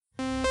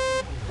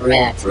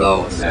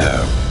Retro.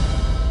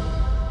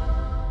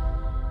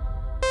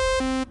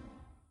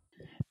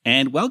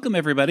 And welcome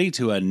everybody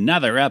to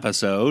another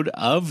episode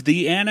of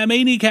the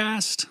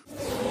Animaniacs.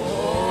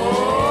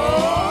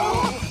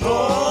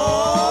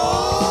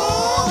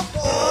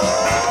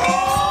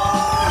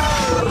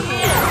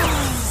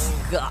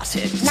 Got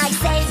it.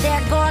 Nice day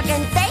there,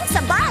 Gorgon. Thanks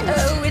a bunch.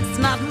 Oh, it's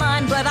not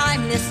mine, but I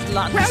missed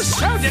lunch. Well,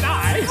 so did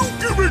I. You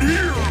give it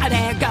here.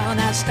 They're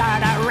gonna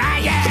start a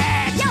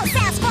riot. Yo,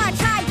 Sasquatch,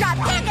 Hydra,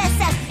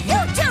 Pegasus, you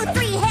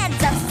 2-3 heads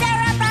of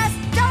Cerebus,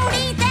 don't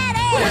eat that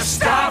egg. We're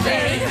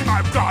starving.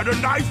 I've got a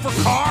knife for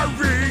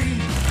carving.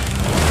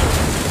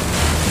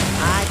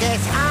 I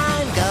guess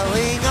I'm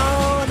going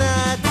on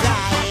a diet.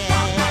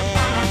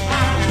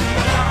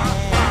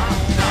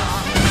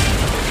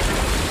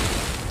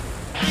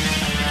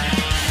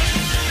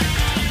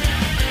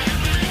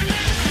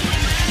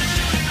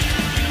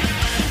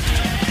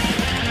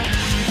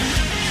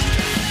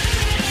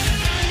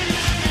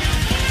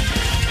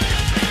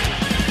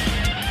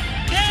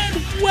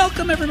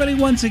 Welcome everybody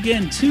once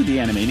again to the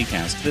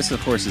Animaniacs. This,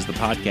 of course, is the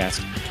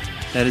podcast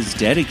that is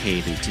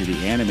dedicated to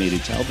the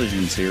animated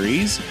television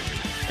series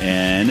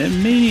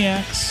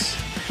Animaniacs,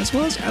 as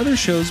well as other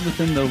shows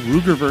within the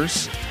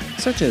Rugerverse,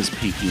 such as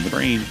Pinky and the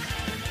Brain,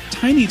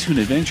 Tiny Toon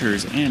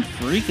Adventures, and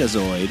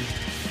Freakazoid.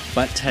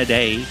 But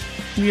today,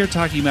 we are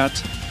talking about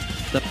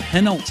the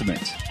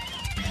penultimate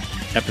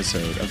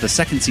episode of the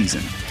second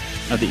season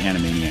of the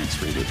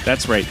Animaniacs reboot.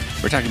 That's right,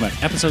 we're talking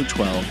about episode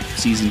 12,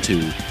 season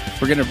 2.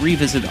 We're going to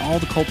revisit all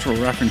the cultural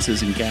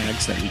references and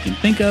gags that we can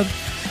think of.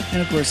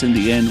 And of course, in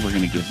the end, we're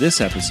going to give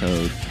this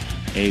episode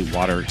a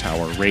Water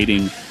Tower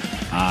rating.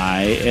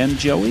 I am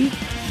Joey,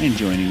 and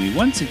joining me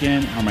once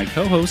again are my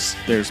co-hosts.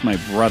 There's my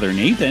brother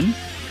Nathan.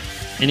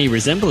 Any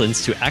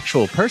resemblance to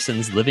actual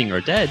persons, living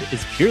or dead,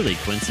 is purely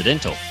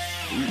coincidental.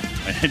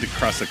 I had to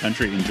cross the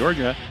country in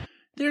Georgia.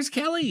 There's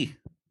Kelly.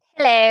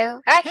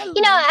 Hello. Hello.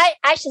 You know,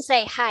 I should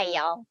say hi,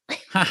 y'all.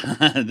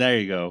 There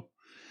you go.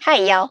 Hi,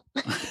 y'all.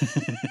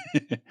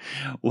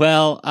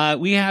 Well,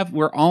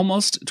 we're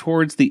almost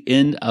towards the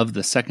end of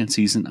the second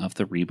season of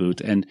the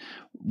reboot, and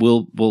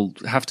we'll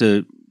have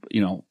to,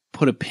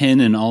 put a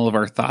pin in all of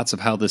our thoughts of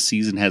how this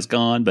season has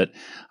gone. But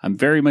I'm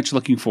very much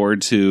looking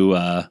forward to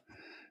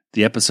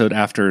the episode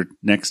after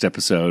next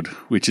episode,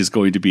 which is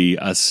going to be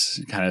us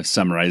kind of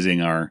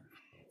summarizing our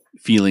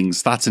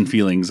thoughts and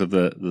feelings of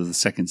the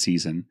second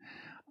season,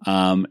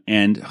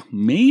 and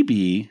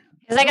maybe.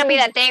 Is that going to be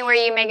that thing where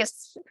you make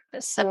us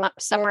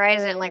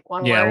summarize it in like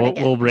one word? Yeah,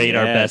 we'll rate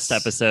our Yes. best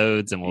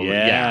episodes, and it'll be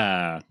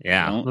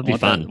Won't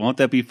fun. Won't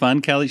that be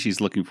fun, Kelly? She's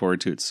looking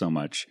forward to it so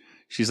much.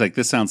 She's like,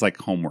 this sounds like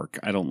homework.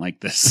 I don't like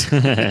this. No,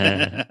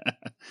 it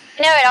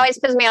always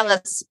puts me on the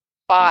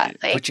spot.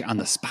 Like, Put you on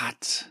the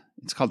spot.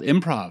 It's called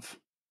improv.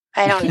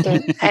 I don't do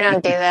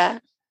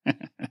that.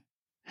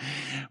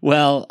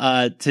 Well,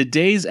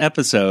 today's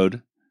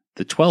episode,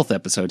 the 12th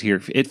episode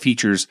here, it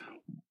features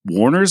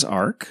Warner's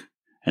Ark,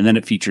 and then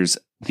it features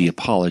The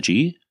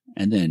Apology,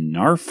 and then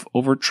Narf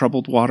Over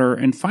Troubled Water,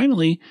 and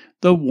finally,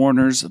 the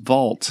Warner's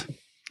Vault.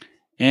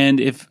 And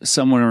if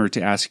someone were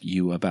to ask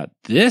you about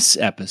this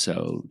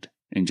episode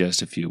in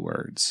just a few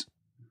words,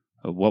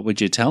 what would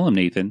you tell them,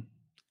 Nathan?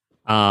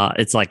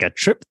 It's like a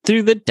trip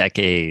through the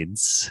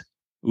decades.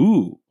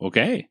 Ooh,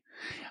 okay.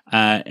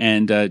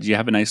 And do you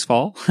have a nice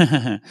fall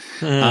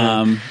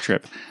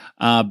trip?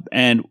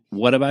 And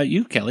what about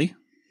you, Kelly?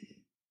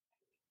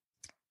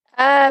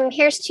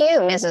 Here's to you,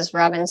 Mrs.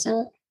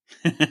 Robinson.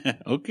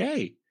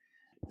 Okay.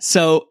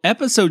 So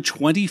episode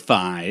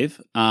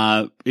 25,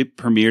 it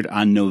premiered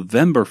on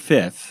November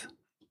 5th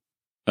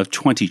of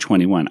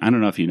 2021. I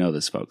don't know if you know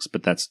this, folks,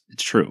 but it's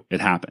true.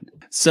 It happened.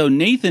 So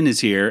Nathan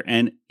is here,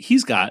 and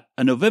he's got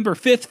a November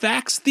 5th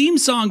Facts theme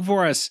song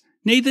for us.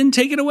 Nathan,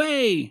 take it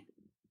away.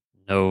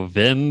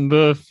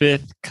 November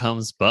 5th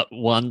comes but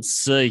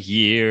once a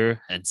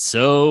year, and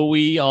so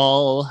we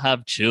all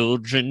have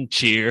children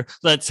cheer.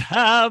 Let's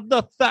have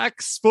the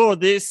facts for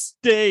this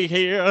day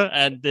here,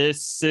 and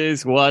this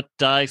is what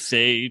I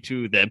say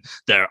to them.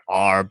 There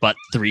are but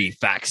 3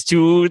 facts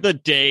to the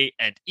day,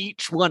 and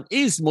each one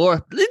is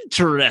more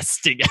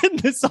interesting. And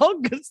the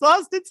song has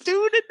lost its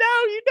tune, and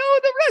now you know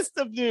the rest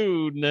of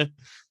Dune.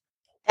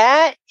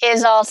 That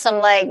is all some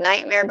like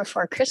Nightmare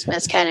Before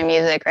Christmas kind of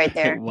music right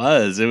there. It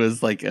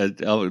was like a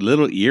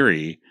little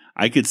eerie.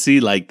 I could see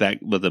like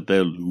that with a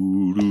bell,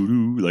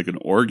 like an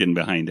organ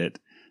behind it.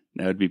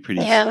 That would be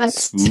pretty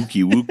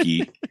spooky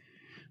wooky.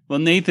 Well,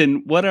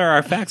 Nathan, what are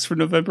our facts for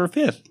November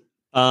 5th?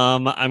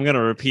 I'm going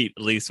to repeat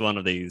at least one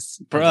of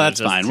these. Bro,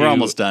 that's fine. We're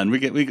almost done.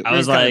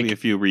 There's going to be a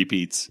few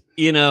repeats.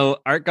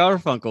 Art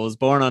Garfunkel was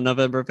born on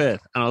November 5th.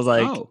 And I was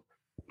like, oh,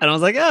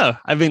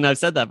 I mean, I've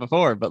said that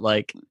before, but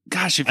like,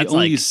 gosh, if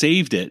you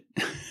saved it.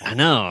 I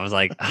know. I was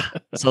like,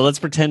 so let's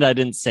pretend I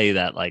didn't say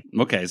that like,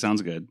 okay,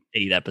 sounds good.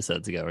 8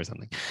 episodes ago or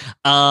something.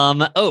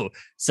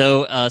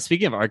 So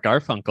speaking of Art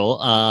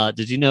Garfunkel,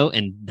 did you know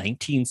in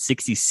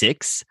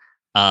 1966,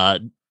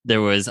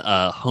 there was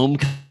a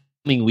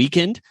homecoming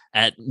weekend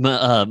at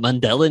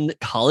Mundelein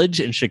College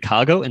in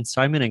Chicago, and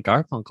Simon and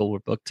Garfunkel were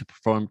booked to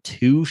perform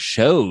 2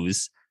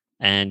 shows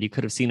and you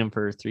could have seen him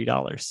for $3.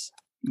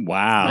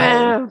 Wow.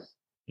 Wow.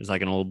 There's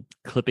like an old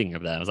clipping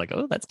of that. I was like,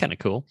 oh, that's kind of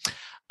cool.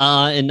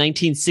 In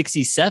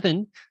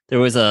 1967, there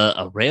was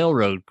a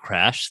railroad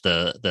crash,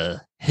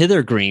 the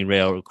Hither Green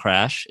Railroad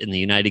crash in the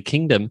United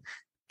Kingdom,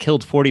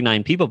 killed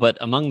 49 people, but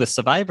among the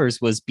survivors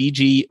was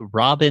B.G.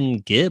 Robin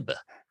Gibb.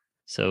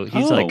 So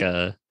he's like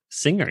a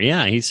singer.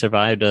 Yeah, he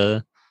survived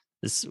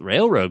this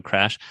railroad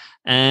crash.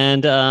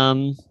 And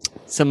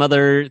some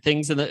other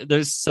things.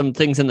 There's some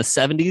things in the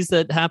 70s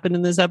that happened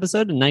in this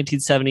episode. In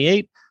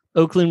 1978,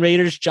 Oakland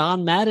Raiders'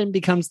 John Madden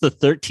becomes the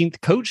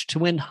 13th coach to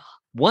win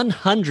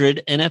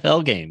 100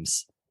 NFL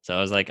games. So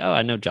I was like, oh,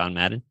 I know John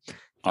Madden.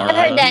 I've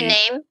heard that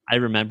name. I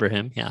remember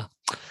him. Yeah.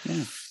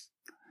 Yeah.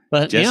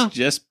 But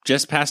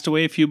just passed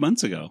away a few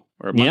months ago,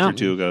 or a month or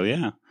two ago.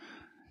 Yeah.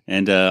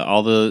 And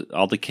all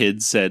the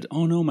kids said,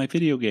 "Oh no, my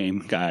video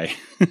game guy."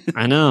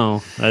 I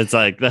know. That's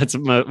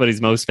what he's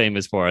most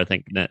famous for. I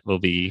think that will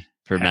be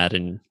for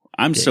Madden.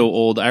 I'm so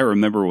old. I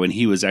remember when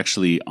he was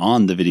actually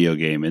on the video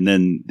game, and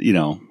then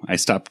I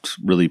stopped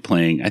really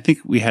playing. I think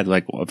we had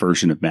like a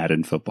version of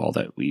Madden football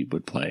that we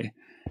would play.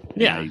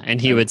 Yeah,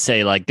 and he would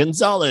say like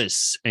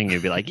Gonzalez, and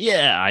you'd be like,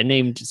 "Yeah, I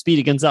named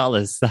Speedy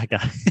Gonzalez, that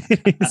guy."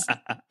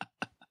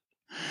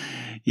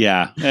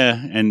 Yeah,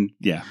 it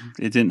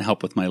didn't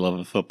help with my love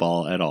of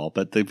football at all.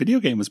 But the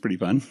video game was pretty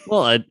fun.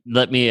 Well, I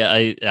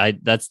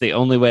that's the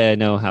only way I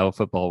know how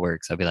football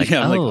works. I'd be like,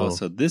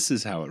 so this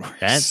is how it works.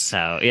 That's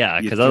how,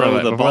 because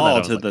throw the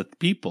ball to the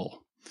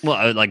people. Well,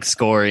 I was like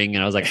scoring,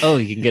 and I was like, oh,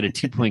 you can get a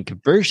 2-point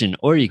conversion,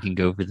 or you can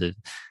go for the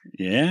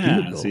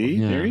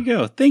There you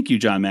go. Thank you,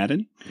 John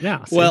Madden.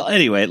 Yeah. Well,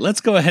 anyway,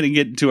 let's go ahead and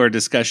get into our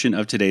discussion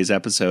of today's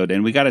episode,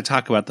 and we got to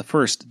talk about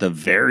the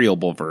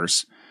variable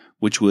verse,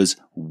 which was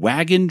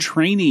Wagon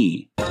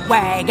Trainee.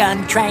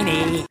 Wagon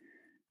Trainee.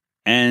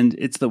 And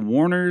it's the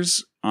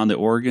Warners on the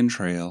Oregon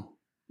Trail,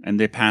 and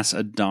they pass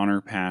a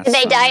Donner Pass. Did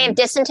they die of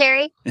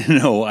dysentery?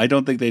 No, I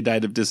don't think they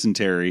died of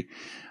dysentery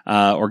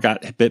or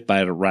got bit by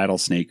a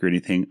rattlesnake or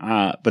anything.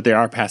 But they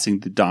are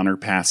passing the Donner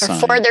Pass sign.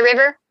 Or ford the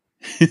river?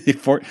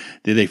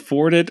 Did they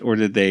ford it, or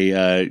did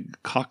they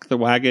cock the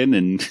wagon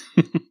and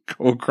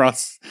go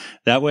across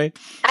that way?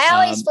 I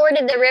always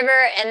forded the river,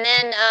 and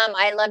then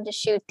I love to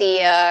shoot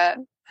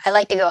I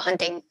like to go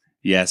hunting.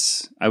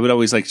 Yes. I would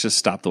always just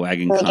stop the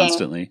wagon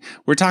constantly.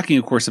 We're talking,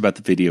 of course, about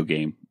the video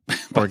game.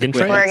 Oregon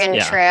Trail. Oregon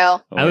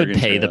Trail. I would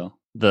pay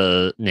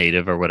the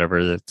native or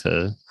whatever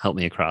to help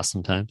me across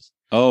sometimes.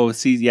 Oh,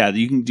 see, yeah,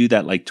 you can do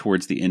that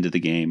towards the end of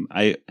the game.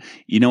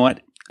 You know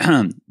what? I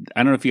don't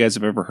know if you guys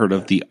have ever heard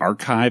of the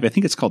archive. I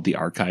think it's called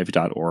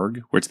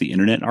thearchive.org, where it's the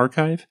Internet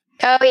Archive.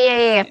 Oh,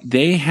 yeah.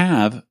 They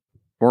have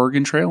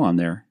Oregon Trail on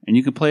there, and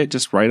you can play it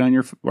just right on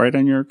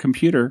your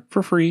computer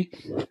for free.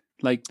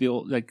 Like the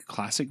old,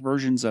 classic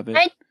versions of it.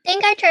 I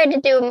think I tried to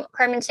do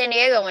Carmen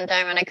Sandiego one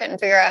time, and I couldn't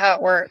figure out how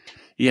it worked.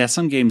 Yeah,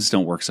 some games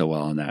don't work so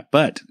well on that,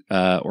 but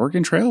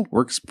Oregon Trail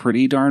works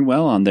pretty darn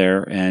well on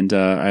there. And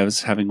I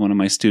was having one of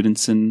my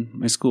students in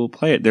my school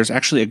play it. There's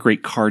actually a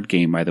great card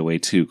game, by the way,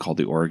 too, called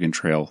the Oregon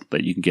Trail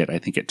that you can get, I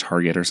think, at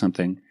Target or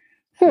something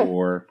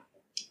for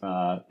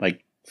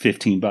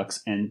 $15.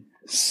 And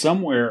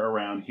somewhere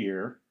around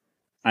here,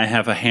 I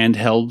have a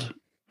handheld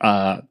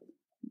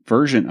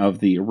version of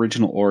the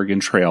original Oregon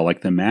Trail,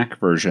 like the Mac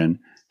version.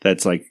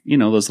 That's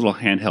those little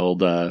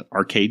handheld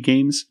arcade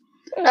games.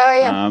 Oh,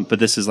 yeah. But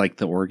this is like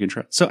the Oregon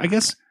Trail. So I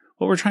guess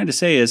what we're trying to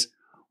say is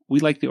we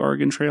like the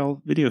Oregon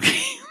Trail video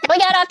game. We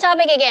got off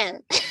topic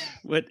again.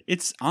 But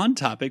it's on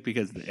topic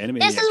because the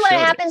Animaniacs. This is what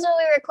happens when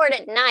we record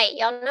at night.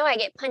 Y'all know I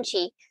get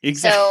punchy.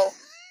 Exactly. So,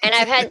 and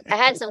I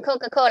had some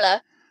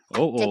Coca-Cola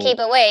to keep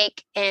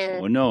awake.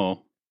 And oh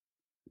no,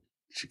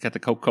 she got the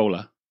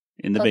Coca-Cola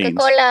in the veins.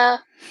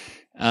 Coca-Cola.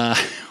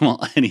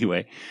 Well,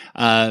 anyway,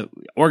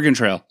 Oregon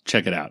Trail,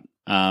 check it out.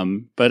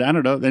 But I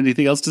don't know,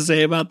 anything else to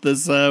say about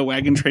this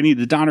wagon training?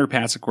 The Donner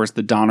Pass, of course,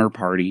 the Donner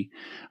Party,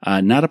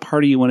 not a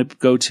party you want to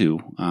go to.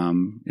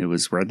 It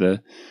was where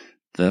the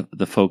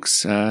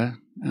folks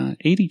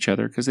ate each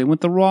other because they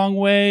went the wrong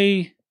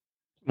way.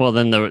 Well,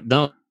 then there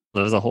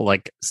was a whole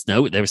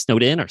snow. They were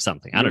snowed in or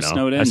something. I don't know.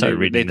 Snowed in. I started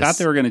reading. They thought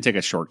they were going to take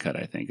a shortcut,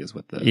 I think, is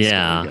what the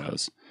story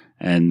goes.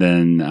 And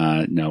then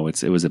no,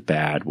 it was a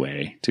bad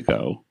way to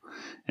go.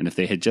 And if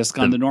they had just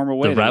gone the normal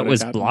way, the route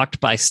was blocked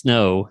by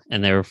snow,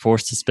 and they were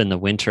forced to spend the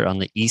winter on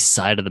the east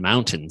side of the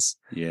mountains.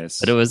 Yes,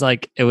 but it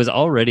was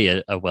already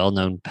a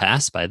well-known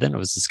pass by then. It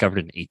was discovered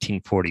in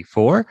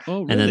 1844,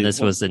 really? And then this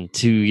was in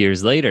 2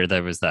 years later.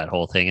 There was that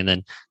whole thing, and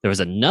then there was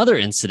another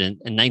incident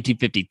in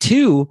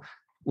 1952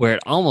 where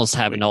it almost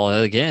happened all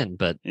again.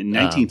 But in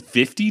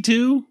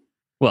 1952.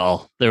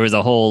 Well, there was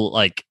a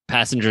whole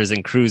passengers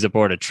and crews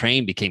aboard a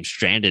train became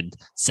stranded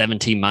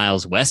 17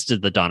 miles west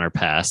of the Donner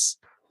Pass.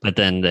 But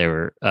then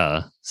there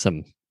were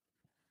some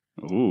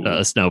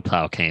a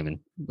snowplow came and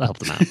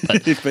helped them out.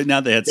 But now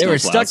they were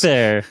stuck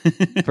there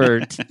for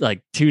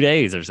 2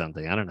 days or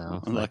something. I don't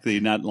know. Luckily,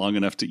 not long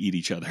enough to eat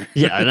each other.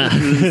 Yeah, I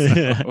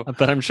know.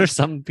 But I'm sure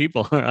some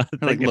people are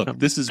look,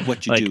 this is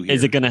what you do here.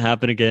 Is it going to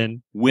happen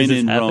again? When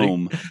in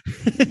Rome,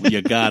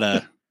 you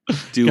gotta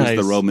do as the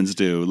Guys. Romans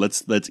do.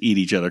 Let's eat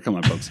each other. Come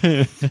on, folks.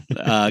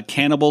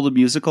 Cannibal the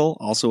Musical,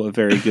 also a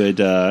very good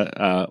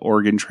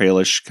Oregon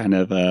Trailish kind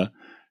of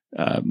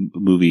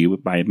movie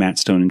by Matt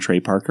Stone and Trey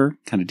Parker,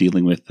 kind of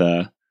dealing with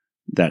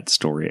that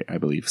story, I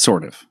believe.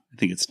 Sort of. I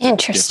think it's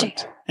Interesting.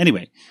 different.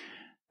 Anyway,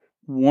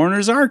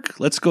 Warner's Ark.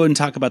 Let's go ahead and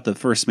talk about the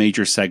first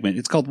major segment.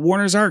 It's called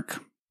Warner's Ark.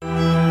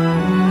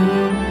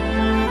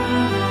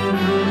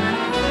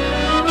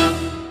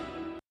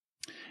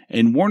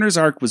 And Warner's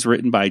Ark was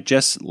written by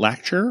Jess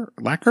Lacker.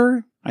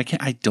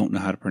 I don't know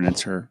how to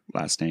pronounce her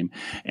last name.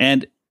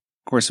 And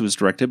of course, it was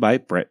directed by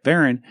Brett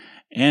Barron.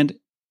 And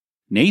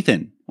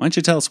Nathan, why don't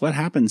you tell us what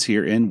happens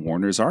here in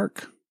Warner's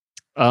Ark?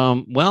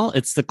 Well,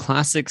 it's the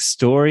classic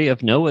story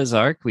of Noah's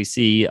Ark. We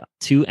see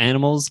two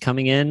animals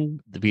coming in.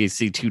 We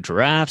see two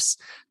giraffes.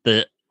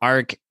 The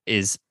Ark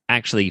is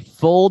actually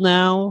full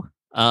now.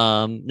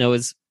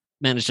 Noah's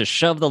managed to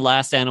shove the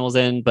last animals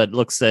in, but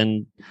looks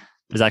in.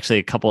 There's actually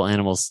a couple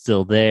animals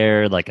still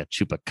there, like a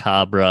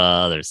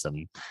chupacabra. There's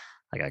some,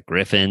 like a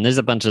griffin. There's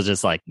a bunch of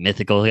just like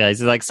mythical guys.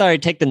 He's like, sorry,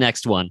 take the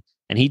next one.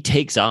 And he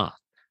takes off.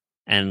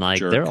 And like,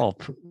 Jerk.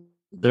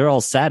 they're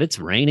all sad. It's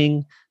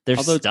raining. They're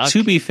Although, stuck.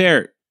 to be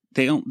fair,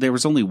 there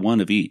was only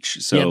one of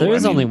each. So yeah, there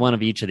is only one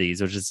of each of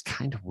these, which is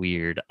kind of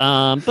weird.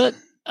 But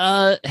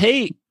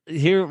hey,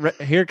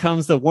 here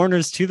comes the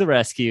Warners to the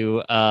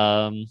rescue.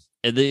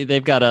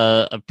 They've got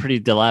a pretty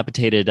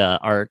dilapidated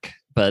Ark.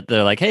 But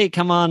they're like, hey,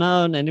 come on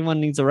out.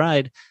 Anyone needs a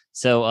ride.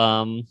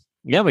 So,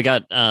 yeah, we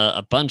got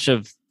a bunch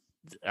of,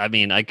 I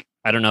mean, I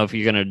don't know if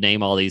you're going to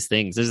name all these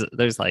things.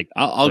 There's like,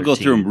 I'll go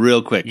through them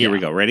real quick. Yeah. Here we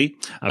go. Ready?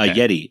 Okay. A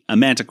Yeti, a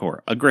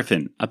Manticore, a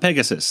Griffin, a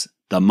Pegasus,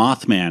 the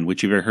Mothman,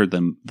 which you've ever heard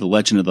the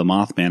legend of the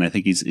Mothman. I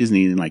think isn't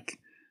he in like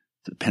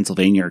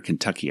Pennsylvania or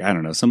Kentucky? I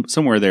don't know.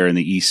 Somewhere there in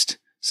the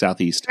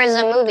southeast. There's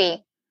a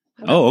movie.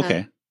 Oh,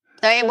 okay.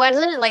 So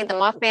wasn't it like the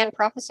Mothman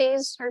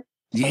prophecies? Or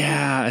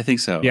Yeah, I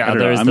think so. I yeah, don't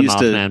know. there's I'm the used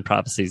to- Mothman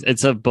prophecies.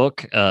 It's a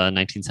book,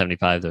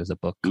 1975. There's a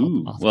book called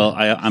Ooh, Mothman. well,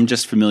 I'm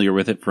just familiar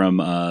with it from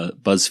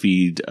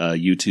BuzzFeed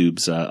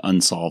YouTube's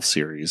Unsolved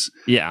series.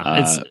 yeah,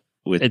 it's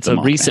the a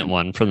Mothman. recent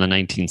one from the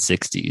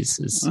 1960s.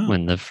 Is Oh.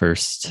 when the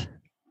first.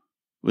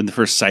 When the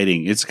first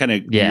sighting, it's kind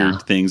of Yeah.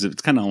 weird things.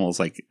 It's kind of almost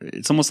like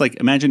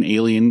imagine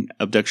alien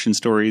abduction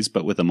stories,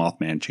 but with a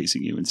Mothman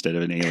chasing you instead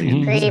of an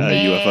alien Creepy.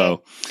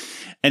 UFO.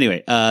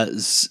 Anyway,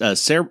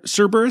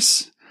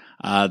 Cerberus,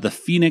 the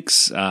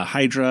Phoenix,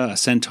 Hydra, a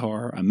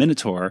Centaur, a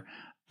Minotaur,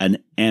 an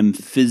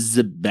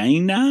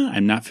Amphizibana.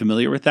 I'm not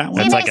familiar with that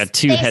one. That's like a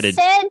two-headed-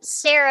 They said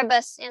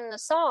Cerebus in the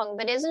song,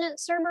 but isn't it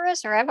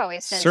Cerberus? Or I've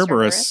always said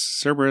Cerberus.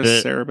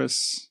 Cerberus, The-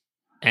 Cerebus.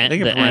 I And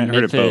think the I've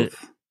heard of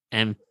both.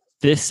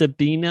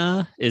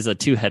 Amphicibina is a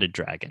two-headed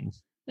dragon.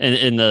 And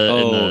in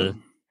the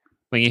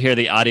when you hear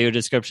the audio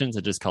descriptions,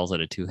 it just calls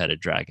it a two-headed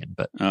dragon.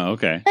 But Oh,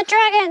 okay. The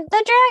dragon,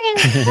 the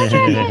dragon, the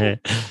dragon.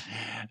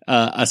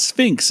 A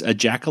Sphinx, a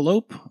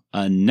Jackalope,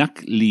 a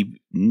Nukilevi.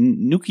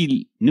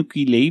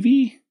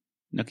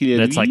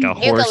 That's like a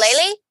horse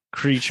Ukulele?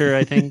 creature,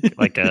 I think.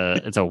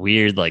 It's a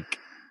weird, like,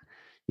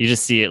 you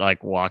just see it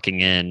like walking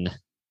in.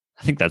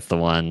 I think that's the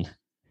one.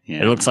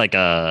 Yeah. It looks like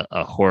a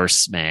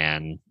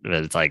horseman, but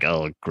it's like,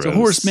 oh, gross. It's a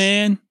horse,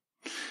 man.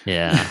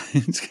 Yeah.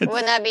 It's got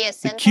Wouldn't that be a the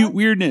centaur? cute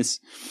weirdness.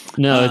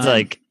 No, it's Um,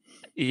 like,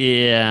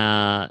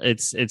 yeah,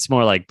 it's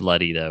more like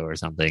bloody though, or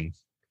something.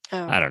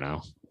 Oh. I don't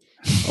know.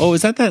 Oh,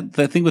 is that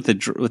thing with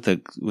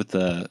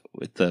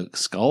the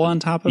skull on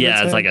top of it?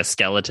 Yeah, it's like a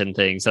skeleton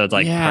thing. So it's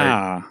like,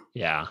 yeah,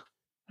 yeah,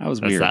 that was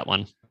that's weird. that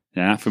one.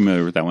 Yeah, not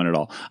familiar with that one at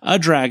all. A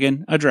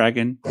dragon,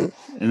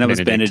 and that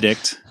was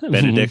Benedict.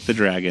 Benedict the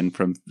dragon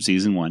from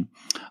season 1.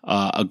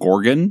 A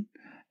gorgon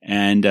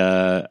and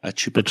a The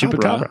chupacabra.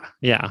 chupacabra.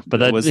 Yeah,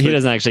 but That was he the-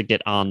 doesn't actually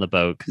get on the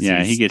boat. 'Cause Yeah,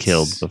 he's he gets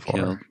killed before.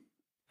 killed.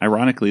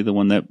 Ironically, the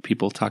one that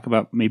people talk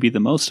about maybe the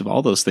most of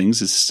all those things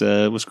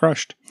was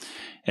crushed.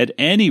 At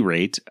any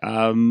rate,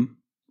 and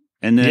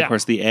then Yeah. of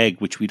course the egg,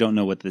 which we don't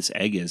know what this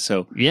egg is.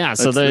 So Yeah,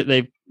 so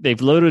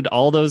they've loaded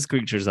all those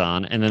creatures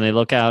on, and then they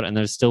look out, and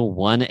there's still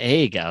one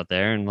egg out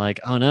there, and like,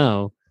 oh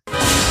no,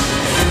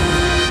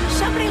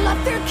 Somebody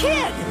left their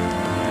kid.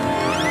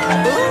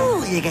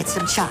 Ooh, you get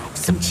some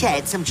chops, some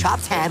cheddar, some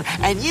chopped ham,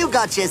 and you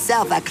got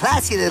yourself a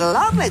classy little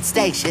omelet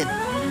station.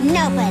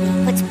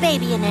 Nobody puts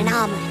baby in an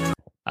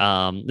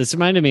omelet. This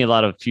reminded me a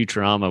lot of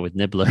Futurama with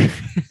Nibbler.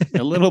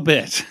 a little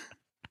bit.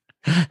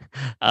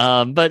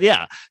 But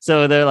yeah,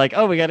 so they're like,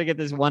 oh, we got to get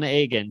this one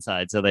egg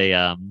inside. So they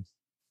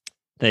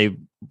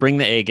bring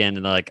the egg in,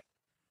 and they're like,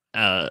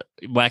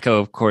 Wacko,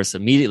 of course,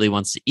 immediately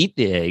wants to eat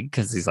the egg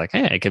because he's like,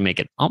 hey, I can make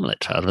an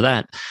omelet out of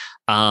that.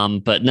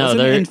 But no, Wasn't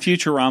they're in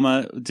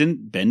Futurama.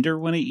 Didn't Bender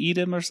want to eat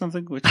him or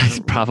something?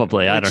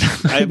 probably, I don't know.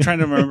 I'm trying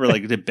to remember.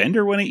 Like, did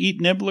Bender want to eat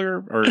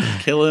Nibbler or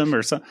kill him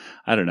or something?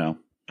 I don't know.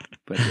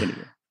 But anyway,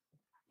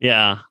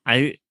 Yeah,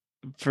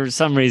 for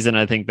some reason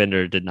I think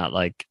Bender did not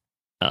like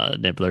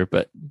Nibbler,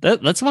 but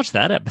let's watch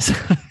that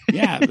episode.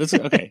 yeah, that's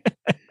okay.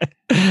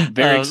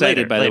 Very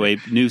excited, by the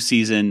later. way. New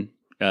season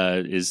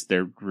is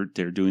they're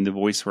doing the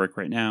voice work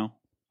right now.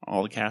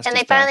 All the cast And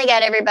is they finally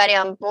back. got everybody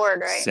on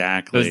board, right?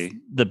 Exactly.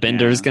 The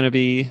Bender is Yeah. going to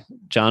be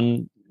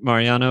John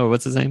Mariano, or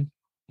what's his name?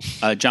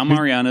 John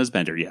Mariano's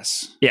Bender,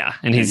 yes. Yeah,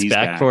 and he's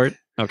back for it.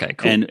 Okay,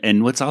 cool.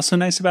 And what's also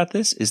nice about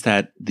this is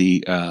that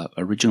the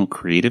original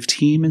creative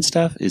team and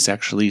stuff is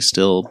actually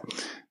still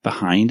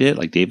behind it,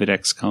 like David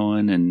X.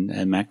 Cohen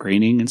and Matt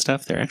Groening and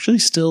stuff. They're actually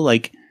still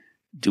like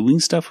doing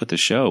stuff with the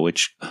show,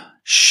 which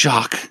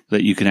shock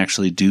that you can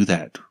actually do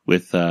that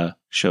with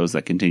shows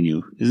that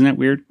continue. Isn't that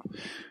weird?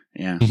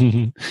 Yeah.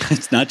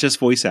 It's not just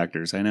voice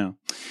actors, I know.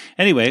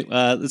 Anyway,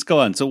 let's go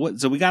on. So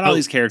we got all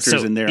these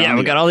characters in there. Yeah,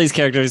 we got all these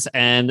characters,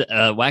 and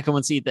Wacko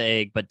wants to eat the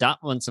egg, but Dot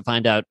wants to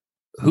find out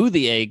who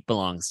the egg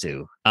belongs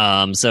to.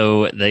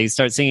 So they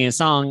start singing a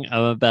song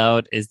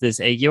about, is this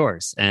egg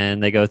yours?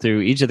 And they go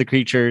through each of the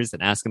creatures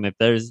and ask them if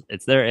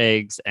it's their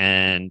eggs,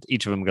 and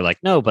each of them go like,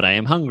 no, but I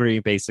am hungry,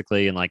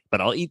 basically, and like,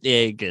 but I'll eat the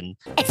egg. And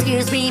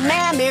Excuse me,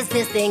 ma'am, is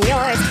this thing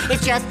yours?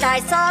 It's just I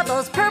saw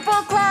those purple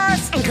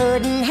claws and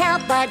couldn't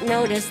help but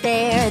notice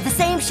they're the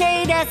same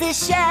shade as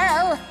this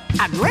shell.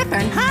 A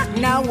griffin, huh?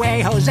 No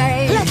way,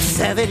 Jose. Let's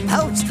serve it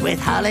poached with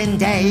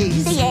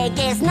hollandaise. The egg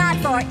is not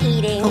for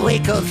eating. We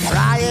could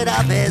fry it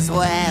up as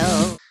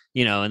well.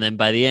 and then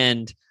by the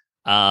end,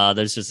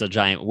 there's just a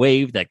giant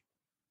wave that,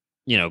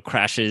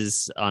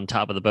 crashes on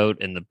top of the boat,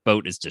 and the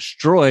boat is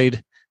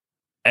destroyed.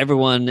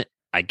 Everyone,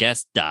 I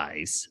guess,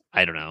 dies.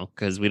 I don't know,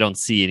 because we don't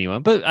see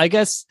anyone. But I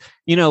guess,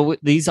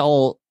 these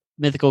all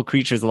mythical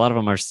creatures, a lot of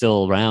them are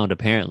still around,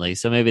 apparently.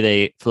 So maybe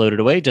they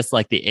floated away, just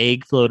like the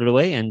egg floated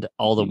away, and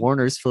all the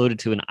Warners floated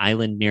to an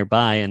island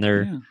nearby, and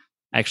they're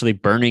actually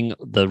burning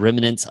the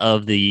remnants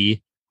of the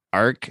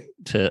Ark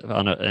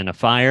in a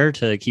fire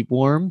to keep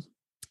warm.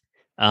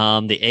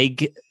 The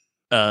egg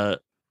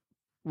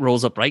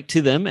rolls up right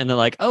to them, and they're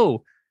like,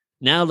 oh,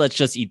 now let's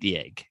just eat the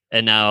egg.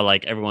 And now,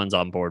 like, everyone's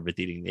on board with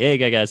eating the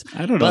egg, I guess.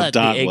 I don't know if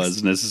Dot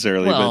was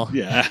necessarily, but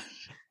yeah.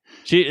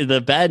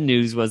 The bad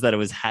news was that it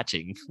was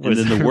hatching. And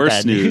then the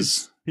worst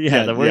news.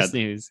 The worst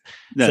news.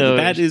 No, so, the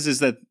bad news is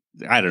that,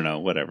 I don't know,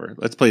 whatever.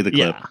 Let's play the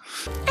clip. Yeah.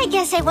 I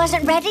guess I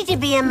wasn't ready to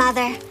be a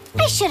mother.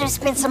 I should have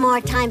spent some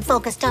more time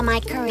focused on my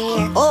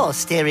career. Or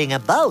steering a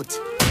boat.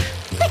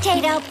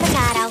 Potato,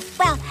 potato.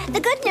 Well,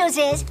 the good news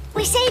is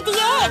we saved the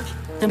egg.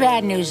 The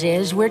bad news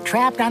is we're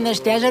trapped on this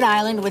desert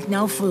island with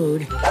no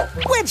food.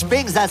 Which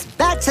brings us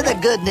back to the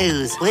good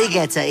news. We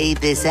get to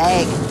eat this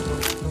egg.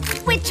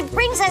 Which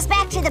brings us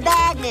back to the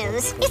bad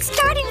news. It's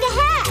starting to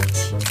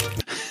hatch.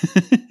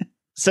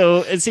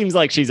 So it seems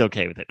like she's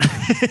okay with it.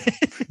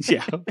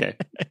 Yeah, okay.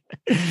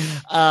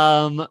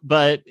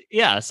 But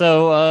yeah,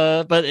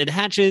 so but it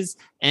hatches,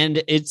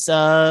 and it's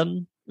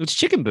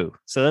Chicken Boo.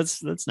 So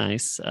that's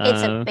nice.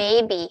 It's a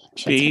baby.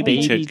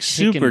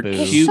 Super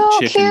Boo. cute so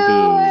Chicken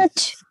Boo.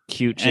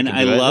 Cute Chicken And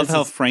I Boo. love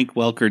how Frank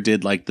Welker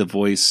did like the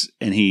voice,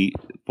 and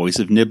voice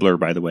of Nibbler,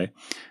 by the way.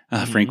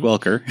 Frank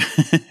Welker.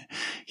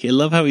 I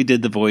love how he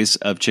did the voice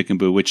of Chicken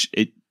Boo, which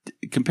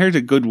compared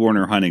to Good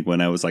Warner Hunting, when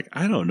I was like,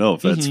 I don't know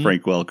if that's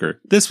Frank Welker.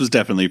 This was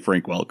definitely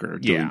Frank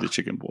Welker doing the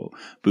Chicken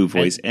Boo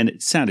voice, and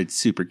it sounded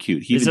super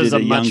cute. He this even is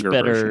did a much younger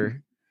better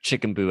version.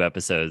 Chicken Boo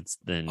episodes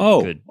than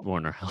Good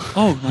Warner.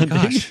 Oh my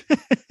gosh.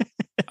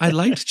 I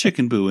liked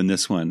Chicken Boo in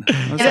this one.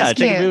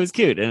 Chicken Boo was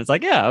cute. And it's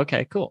like, yeah,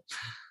 okay, cool.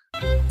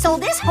 So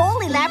this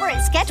whole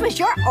elaborate sketch was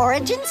your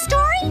origin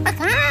story?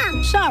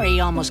 Sorry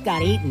you almost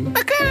got eaten.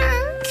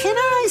 Can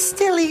I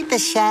still eat the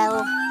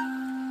shell?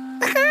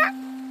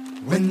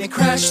 When they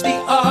crashed the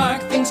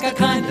Ark, things got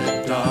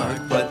kinda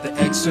dark, but the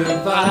egg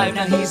survived,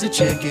 now he's a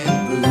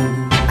Chicken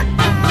Boo.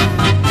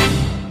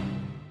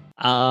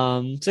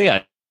 So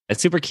yeah, a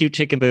super cute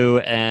Chicken Boo,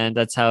 and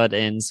that's how it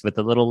ends with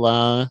a little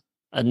a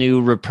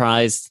new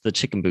reprise to the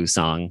Chicken Boo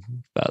song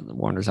about the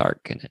Warner's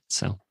Ark in it.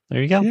 So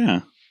there you go.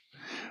 Yeah.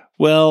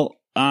 Well,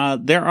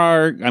 there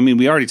are. I mean,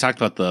 we already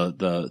talked about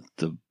the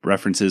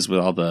references with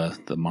all the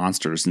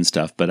monsters and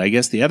stuff, but I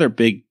guess the other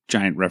big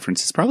giant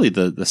reference is probably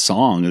the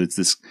song. It's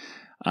this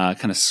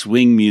kind of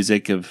swing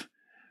music of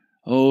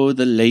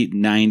the late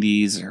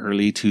 90s,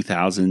 early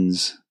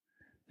 2000s.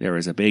 There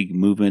was a big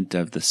movement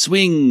of the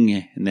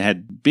swing, and they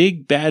had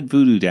Big Bad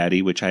Voodoo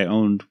Daddy, which I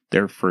owned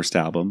their first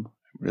album.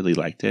 Really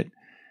liked it.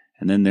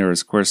 And then there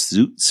was, of course,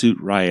 Zoot Suit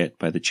Riot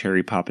by the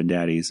Cherry Poppin'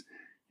 Daddies.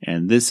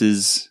 And this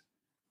is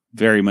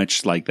very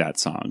much like that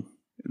song.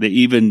 They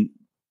even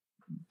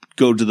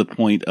go to the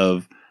point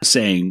of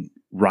saying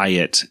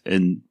riot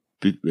and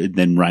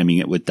then rhyming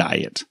it with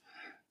diet.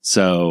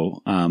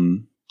 So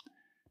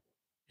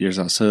there's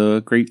also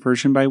a great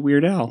version by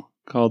Weird Al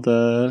called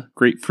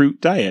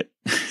Grapefruit Diet.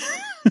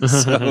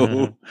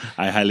 So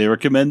I highly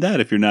recommend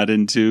that if you're not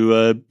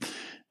into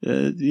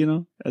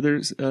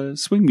other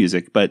swing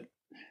music. But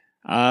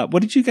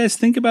what did you guys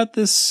think about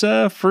this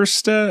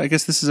first? I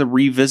guess this is a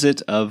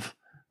revisit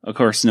of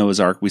course,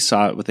 Noah's Ark. We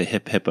saw it with the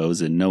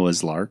hippos in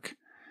Noah's Lark.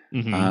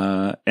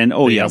 Mm-hmm. And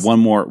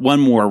one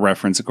more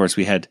reference. Of course,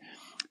 we had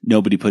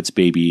Nobody Puts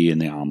Baby in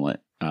the Omelet,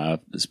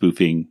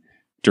 spoofing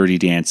Dirty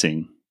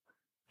Dancing.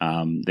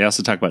 They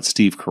also talk about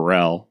Steve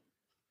Carell.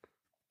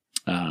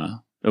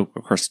 Of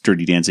course,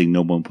 Dirty Dancing,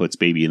 No One Puts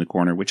Baby in the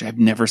Corner, which I've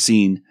never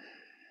seen.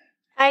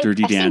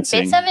 Dirty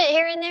Dancing. I've seen bits of it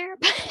here and there.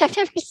 I've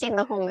never seen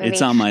the whole movie.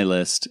 It's on my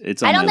list.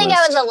 I don't think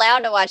I was allowed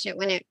to watch it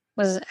when it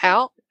was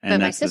out, And but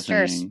my that's the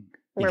sisters thing.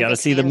 You were got to big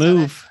see the fans of it.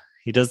 move.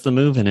 He does the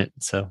move in it.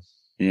 So,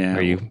 Yeah.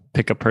 or you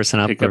pick a person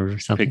up or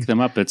something. Pick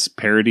them up. It's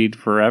parodied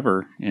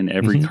forever in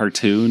every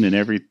cartoon and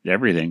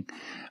everything.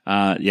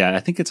 I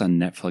think it's on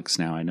Netflix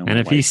now. I know. And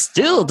if he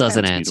still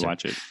doesn't wants me answer, to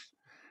watch it.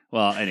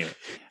 Well, anyway,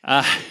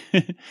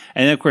 and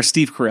then of course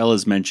Steve Carell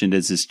is mentioned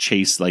as his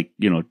chase, like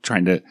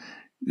trying to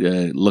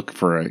look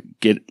for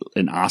get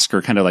an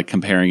Oscar, kind of like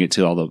comparing it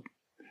to all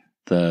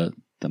the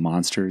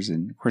monsters.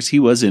 And of course, he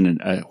was in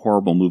a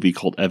horrible movie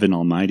called Evan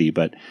Almighty,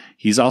 but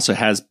he's also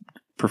has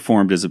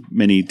performed as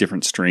many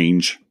different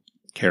strange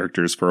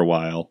characters for a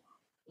while.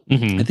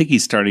 Mm-hmm. I think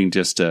he's starting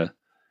just to,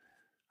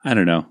 I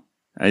don't know.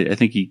 I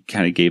think he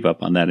kind of gave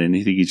up on that, and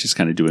I think he's just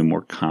kind of doing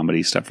more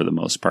comedy stuff for the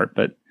most part.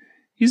 But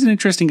he's an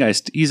interesting guy. I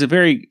think he's a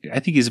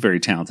very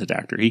talented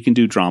actor. He can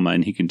do drama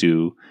and he can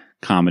do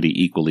comedy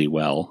equally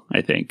well,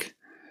 I think.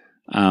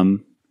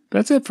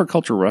 That's it for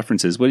cultural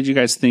references. What did you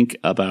guys think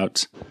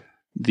about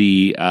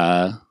the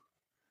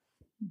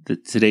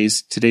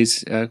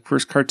today's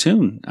first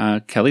cartoon?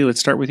 Kelly, let's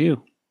start with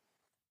you.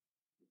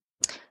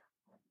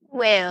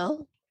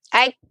 Well,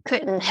 I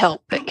couldn't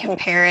help but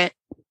compare it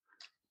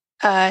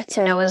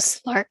to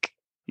Noah's Ark.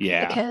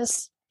 Yeah.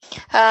 Because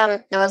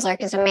Noah's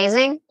Ark is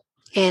amazing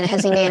and it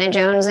has Indiana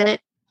Jones in it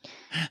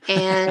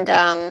and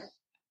a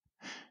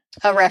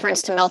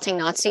reference to melting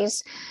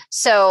Nazis.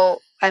 So,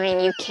 I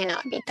mean, you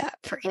cannot beat that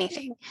for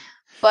anything.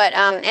 But,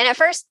 and at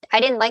first I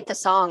didn't like the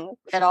song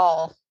at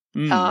all.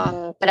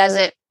 But as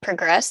it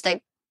progressed, I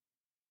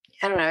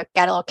don't know, it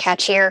got a little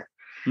catchier.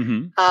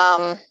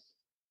 Mm-hmm.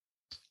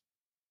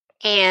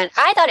 And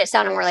I thought it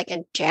sounded more like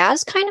a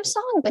jazz kind of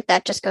song, but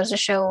that just goes to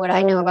show what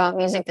I know about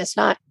music that's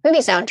not movie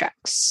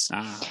soundtracks.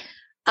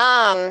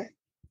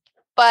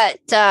 But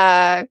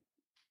I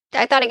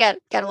thought it got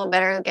a little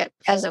better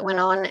as it went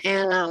on,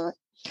 and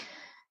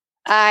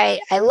I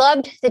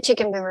loved the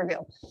Chicken Boo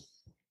reveal.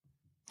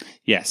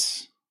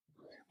 Yes,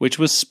 which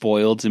was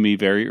spoiled to me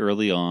very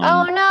early on.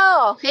 Oh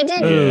no, it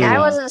didn't. Yeah. I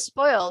wasn't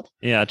spoiled.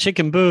 Yeah,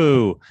 Chicken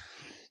Boo.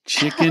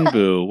 Chicken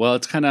Boo. Well,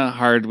 it's kind of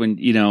hard when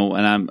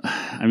and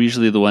I'm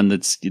usually the one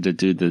that's do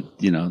the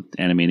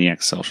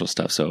Animaniacs social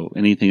stuff. So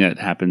anything that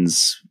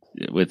happens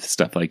with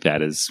stuff like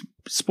that is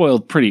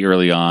spoiled pretty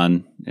early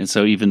on. And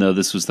so even though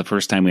this was the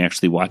first time we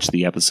actually watched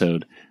the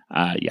episode,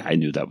 I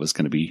knew that was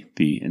going to be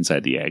the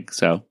inside the egg.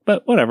 So,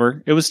 but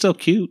whatever, it was still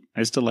cute.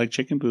 I still like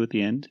Chicken Boo at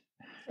the end.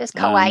 It's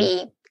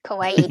kawaii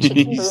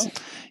Chicken Boo.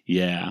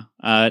 Yeah.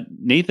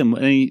 Nathan,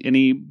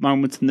 any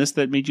moments in this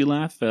that made you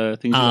laugh? Things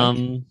you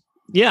liked?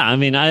 Yeah, I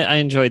mean, I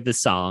enjoyed the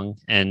song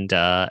and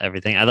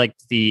everything. I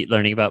liked the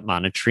learning about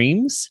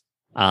monotremes.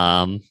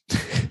 The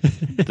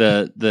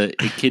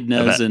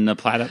echidnas and the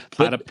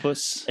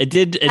platypus.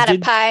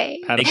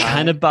 It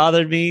kind of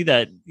bothered me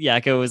that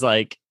Yakko was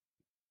like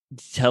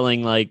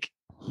telling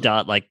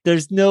Dot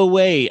there's no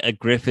way a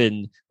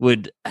griffin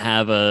would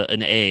have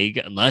an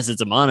egg unless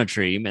it's a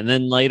monotreme, and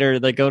then later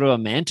they go to a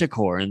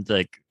manticore and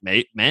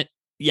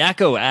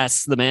Yakko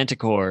asks the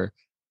manticore,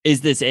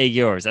 is this egg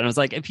yours? And I was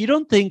like, if you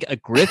don't think a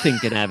griffin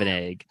can have an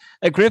egg,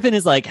 a griffin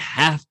is like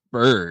half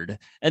bird.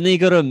 And then you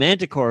go to a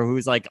manticore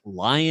who's like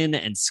lion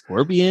and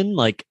scorpion.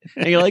 And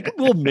you're like,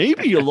 well,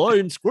 maybe a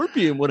lion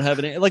scorpion would have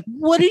an egg.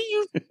 What are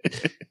you?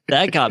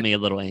 That got me a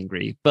little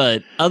angry.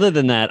 But other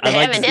than that,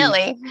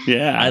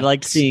 I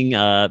liked seeing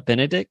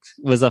Benedict.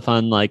 Was a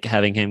fun,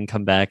 having him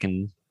come back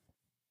and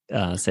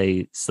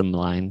say some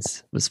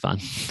lines was fun.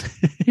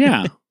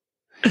 Yeah.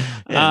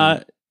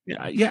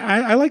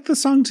 I like the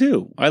song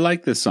too. I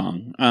like this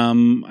song. I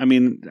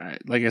mean,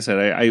 like I said,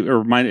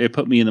 it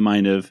put me in the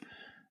mind of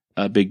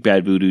Big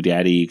Bad Voodoo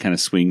Daddy kind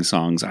of swing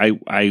songs.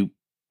 I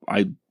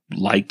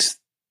liked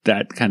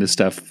that kind of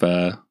stuff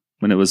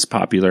when it was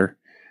popular,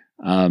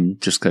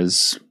 just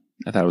because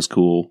I thought it was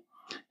cool.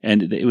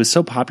 And it was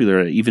so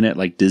popular, even at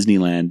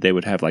Disneyland, they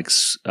would have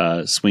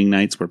swing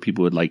nights where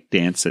people would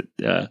dance at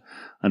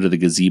under the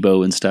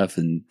gazebo and stuff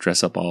and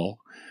dress up all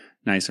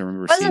nice. I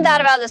remember. Wasn't that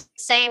about the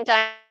same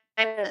time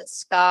that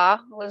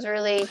ska was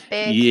really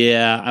big?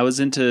 Yeah, I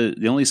was into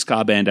the only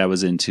ska band I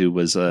was into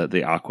was the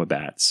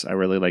Aquabats. I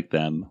really liked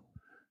them.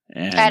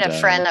 And, I had a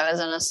friend that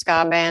was in a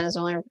ska band. Is the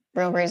only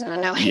real reason I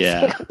know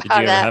anything about Did you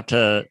ever have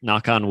to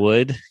knock on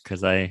wood?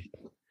 Because I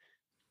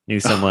knew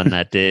someone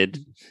that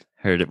did.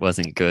 Heard it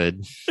wasn't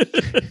good.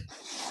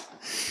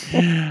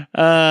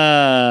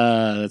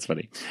 That's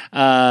funny.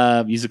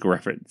 Musical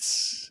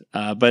reference.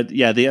 But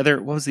yeah,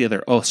 what was the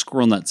other? Oh,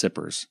 Squirrel Nut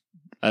Zippers.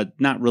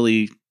 Not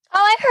really.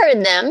 Oh, I've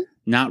heard them.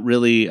 Not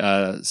really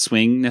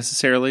swing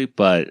necessarily,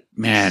 but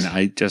man,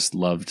 I just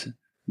loved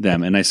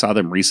them. And I saw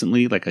them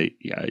recently, a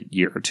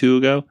year or two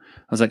ago.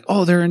 I was like,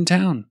 oh, they're in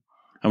town.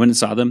 I went and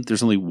saw them.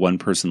 There's only one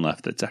person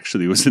left that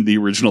actually was in the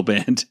original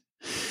band.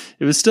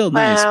 It was still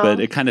nice,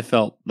 but it kind of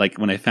felt like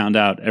when I found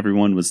out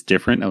everyone was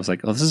different, I was like,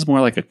 oh, this is more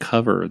like a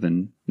cover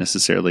than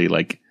necessarily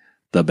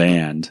the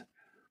band.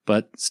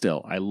 But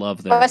still, I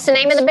love them. What's the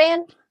name of the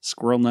band?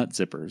 Squirrel Nut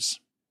Zippers.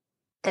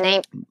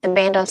 The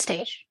band on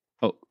stage.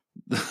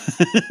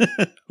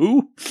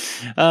 Ooh.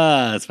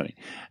 That's funny.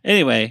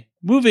 Anyway,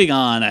 moving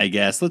on, I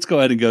guess. Let's go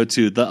ahead and go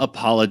to the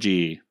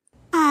apology.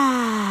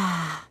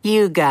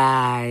 You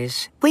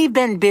guys, we've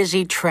been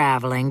busy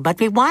traveling, but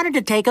we wanted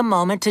to take a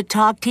moment to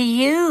talk to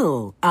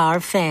you, our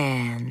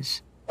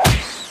fans.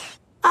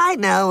 I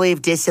know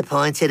we've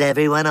disappointed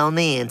everyone on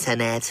the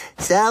internet,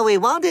 so we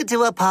wanted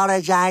to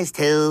apologize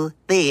to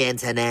the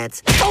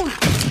internet. We are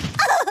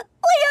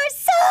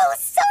so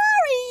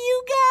sorry,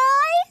 you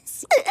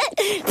guys.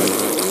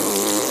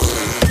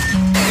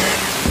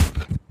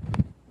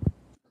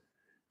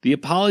 The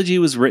apology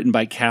was written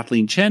by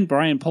Kathleen Chen,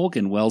 Brian Polk,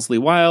 and Wellesley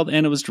Wild,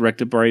 and it was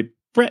directed by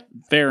Brett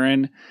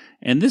Barron.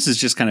 And this is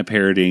just kind of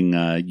parodying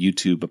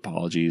YouTube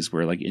apologies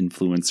where like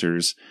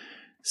influencers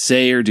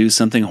say or do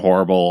something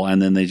horrible,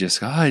 and then they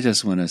just go, I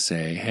just want to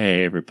say,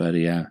 hey,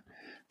 everybody,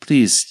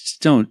 please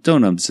don't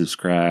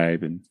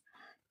unsubscribe, and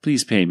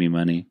please pay me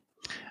money.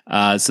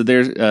 So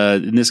there's,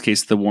 in this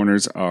case, the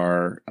Warners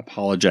are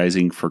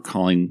apologizing for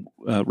calling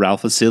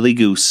Ralph a silly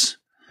goose.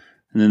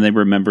 And then they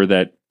remember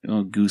that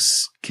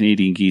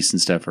Canadian geese and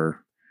stuff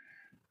are,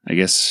 I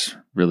guess,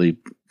 really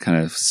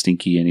kind of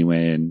stinky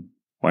anyway. And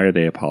why are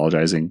they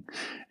apologizing?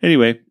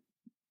 Anyway,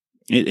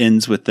 it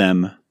ends with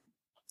them.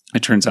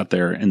 It turns out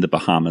they're in the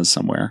Bahamas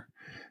somewhere.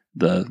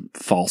 The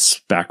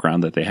false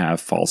background that they have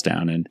falls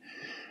down, and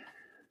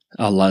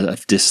a lot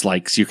of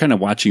dislikes. You're kind of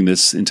watching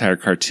this entire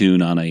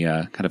cartoon on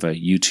a kind of a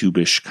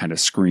YouTube-ish kind of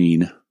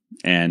screen,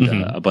 and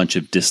a bunch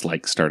of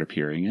dislikes start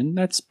appearing, and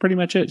that's pretty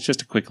much it. It's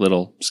just a quick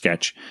little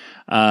sketch.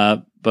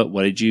 But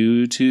what did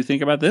you two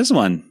think about this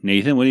one?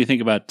 Nathan, what do you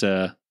think about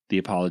the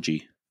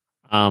apology?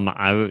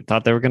 I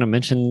thought they were going to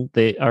mention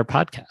our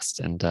podcast,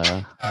 and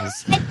I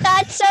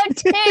thought so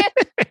too.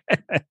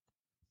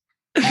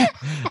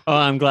 Oh,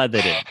 I'm glad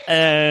they did.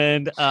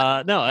 And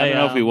no, I don't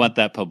know if we want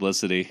that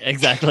publicity.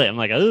 Exactly. I'm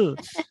like, oh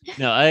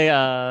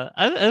no,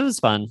 it was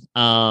fun.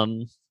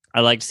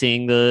 I liked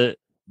seeing the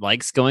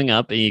likes going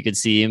up, and you could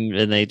see them,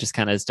 and they just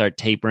kind of start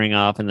tapering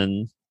off, and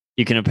then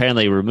you can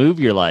apparently remove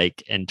your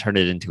like and turn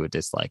it into a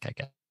dislike. I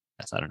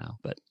guess I don't know,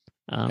 but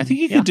I think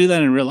you can do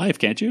that in real life,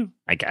 can't you?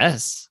 I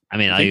guess. I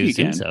mean, I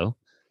assume so.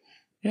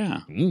 Yeah.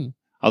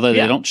 Although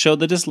they don't show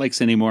the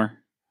dislikes anymore.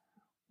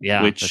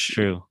 Yeah, which that's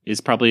true.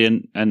 Is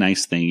probably a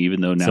nice thing,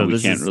 even though now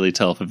we can't really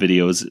tell if a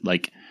video is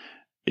like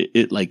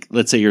it. Like,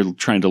 let's say you're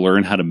trying to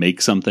learn how to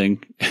make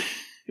something.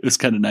 It was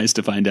kind of nice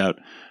to find out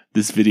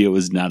this video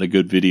is not a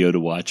good video to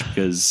watch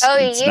because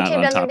it's not on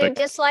YouTube doesn't topic.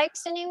 do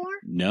dislikes anymore?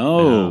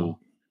 No.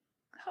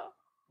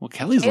 Well,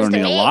 Kelly's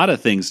learning a lot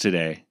of things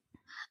today.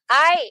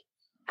 I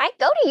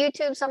go to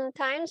YouTube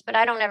sometimes, but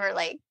I don't ever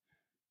like.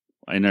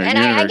 I know.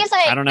 I guess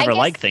I don't ever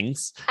like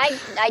things. I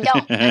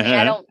don't. I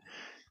mean,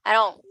 I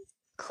don't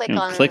click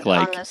on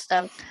this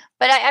stuff.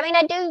 But I mean,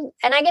 I do,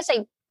 and I guess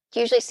I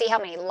usually see how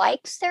many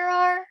likes there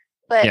are.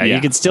 But yeah,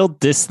 you can still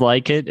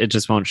dislike it. It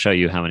just won't show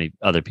you how many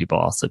other people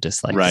also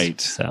dislike it.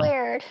 Right. So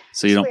weird.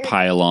 So you don't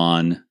pile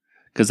on,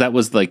 because that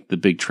was like the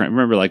big trend.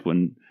 Remember, like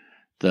when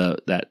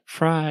that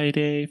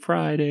Friday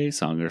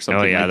song or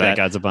something. Oh yeah, like that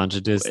got a bunch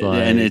of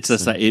dislikes, and it's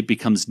just like it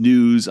becomes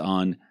news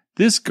on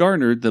this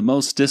garnered the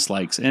most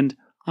dislikes. And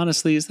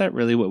honestly, is that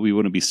really what we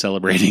want to be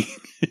celebrating?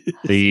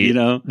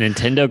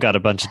 Nintendo got a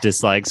bunch of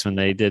dislikes when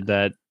they did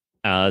that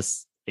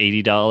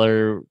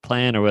 $80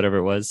 plan or whatever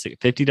it was,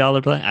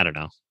 $50 plan. I don't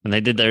know. When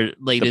they did their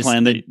latest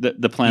plan that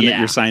that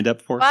you're signed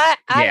up for. Well,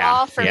 I'm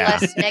all for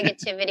less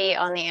negativity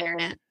on the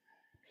internet,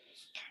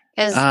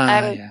 because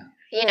I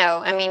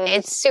mean,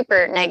 it's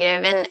super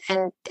negative,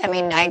 and I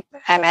mean, I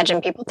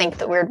imagine people think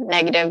that we're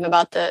negative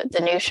about the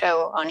new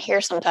show on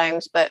here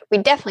sometimes, but we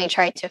definitely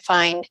try to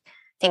find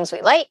things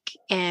we like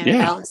and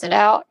balance it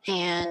out.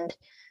 And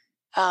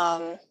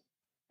I'm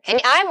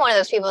one of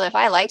those people, if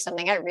I like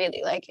something, I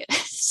really like it.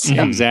 So,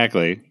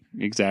 Exactly.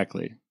 Because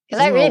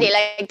I really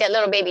like that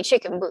little baby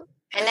chicken boot.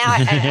 And now,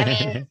 I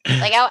mean,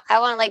 like I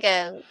want like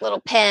a little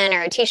pen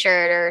or a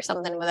T-shirt or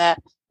something with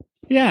that.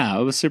 Yeah,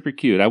 it was super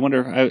cute. I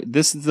wonder,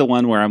 this is the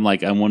one where I'm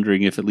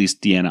wondering if at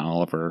least Deanna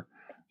Oliver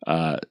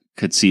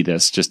could see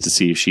this, just to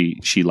see if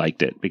she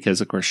liked it.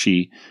 Because, of course,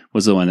 she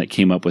was the one that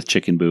came up with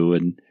Chicken Boo,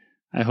 and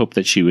I hope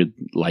that she would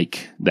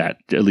like that,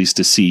 at least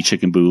to see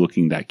Chicken Boo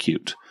looking that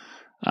cute.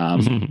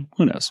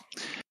 Who knows?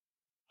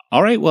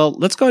 All right, well,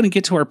 let's go ahead and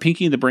get to our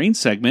Pinky in the Brain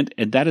segment,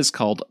 and that is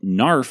called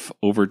Narf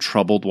Over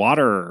Troubled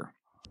Water.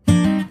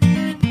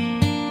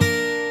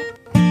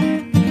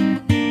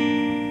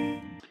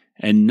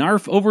 And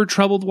Narf Over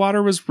Troubled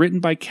Water was written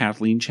by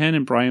Kathleen Chen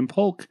and Brian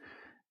Polk,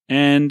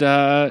 and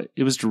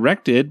it was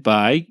directed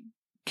by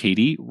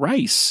Katie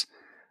Rice.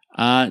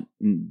 Let's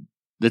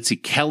see,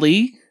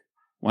 Kelly,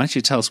 why don't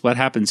you tell us what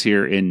happens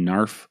here in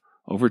Narf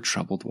Over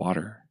Troubled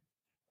Water?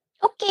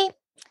 Okay.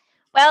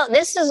 Well,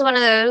 this is one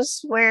of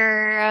those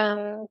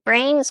where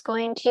Brain's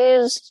going to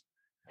use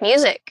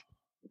music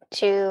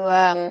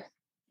to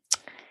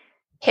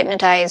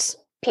hypnotize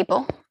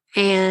people,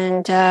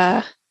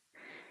 and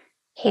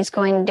he's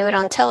going to do it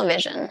on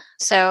television.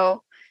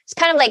 So it's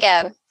kind of like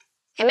it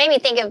made me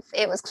think of,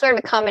 it was sort of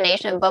a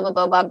combination of Bubba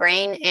Boba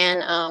Brain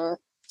and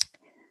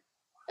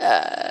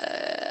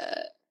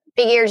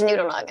Big Ears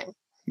Noodle Noggin.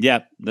 Yeah,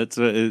 that's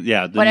the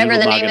Whatever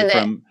Noodle the name Noggin of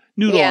from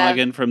Noodle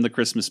Noggin from the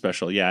Christmas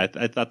special. Yeah,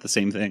 I thought the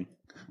same thing.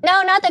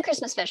 No, not the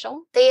Christmas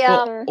special.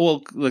 The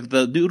like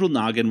the Noodle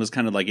Noggin was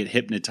kind of like it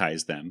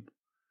hypnotized them.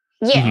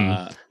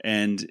 Yeah.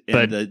 And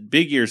the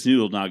Big Ears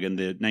Noodle Noggin,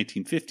 the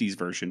 1950s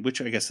version,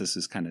 which I guess this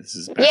is back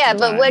yeah, in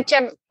but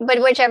time.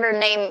 whichever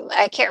name,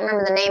 I can't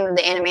remember the name of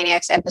the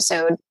Animaniacs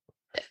episode,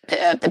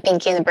 the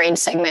Pinky and the Brain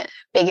segment,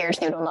 Big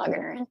Ears Noodle Noggin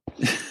are in.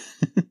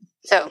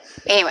 So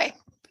anyway,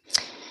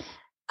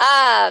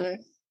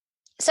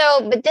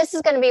 but this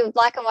is going to be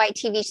black and white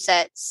TV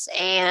sets,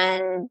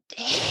 and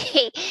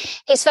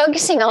he's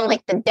focusing on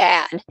like the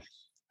dad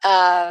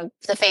of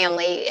the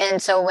family.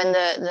 And so when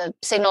the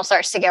signal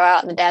starts to go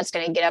out, the dad's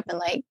going to get up and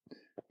like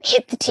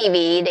hit the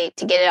TV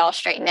to get it all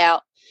straightened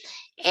out.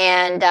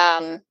 And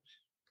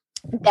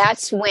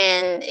that's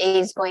when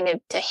he's going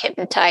to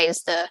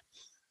hypnotize the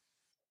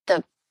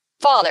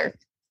father.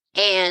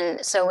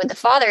 And so with the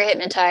father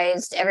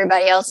hypnotized,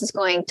 everybody else is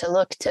going to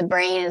look to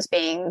Brain as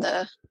being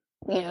the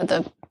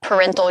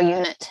parental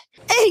unit.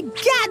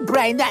 Egad,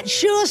 Brain, that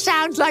sure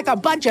sounds like a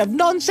bunch of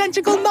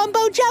nonsensical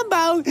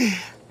mumbo-jumbo.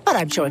 But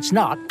I'm sure it's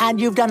not, and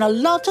you've done a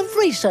lot of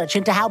research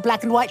into how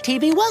black and white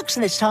TV works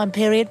in this time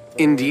period.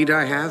 Indeed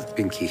I have,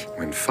 Pinky.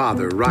 When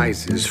Father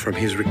rises from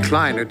his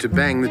recliner to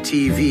bang the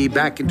TV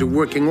back into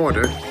working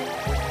order,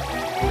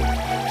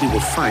 he will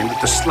find that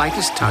the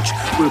slightest touch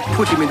will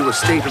put him into a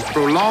state of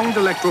prolonged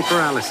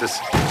electroparalysis.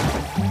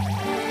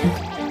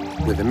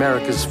 With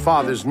America's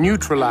fathers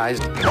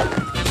neutralized,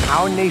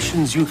 our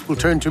nation's youth will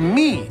turn to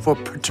me for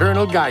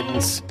paternal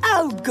guidance.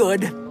 Oh,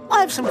 good. I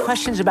have some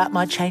questions about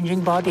my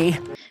changing body.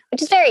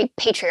 Which is very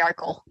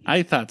patriarchal.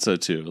 I thought so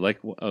too. Like,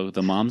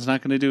 the mom's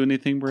not going to do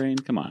anything, Brain?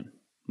 Come on.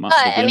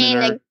 I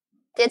mean,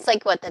 it's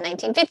like, what, the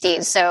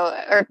 1950s,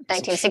 or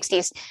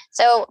 1960s.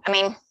 So, I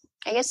mean,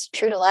 I guess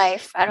true to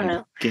life. I don't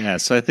know. Yeah,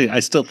 so I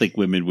still think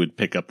women would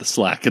pick up the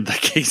slack in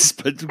that case.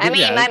 But I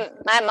mean,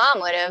 my mom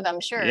would have, I'm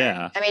sure.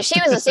 Yeah. I mean,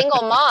 she was a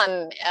single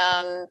mom,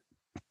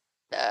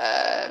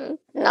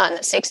 not in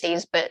the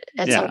 60s, but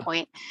at some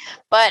point.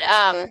 But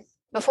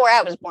before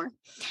I was born.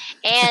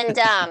 And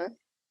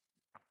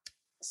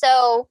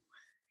so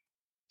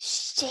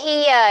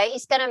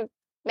he's going to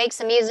make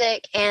some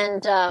music.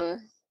 And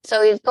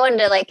so he's going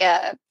to like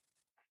a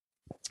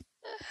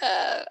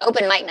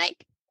open mic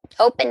night.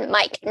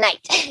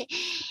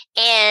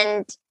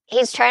 And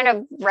he's trying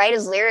to write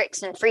his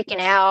lyrics and freaking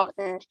out,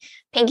 and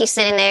Pinky's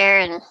sitting there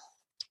and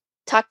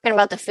talking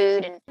about the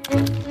food. And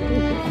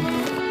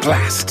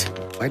Blast!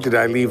 Why did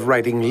I leave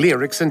writing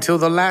lyrics until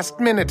the last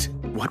minute?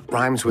 What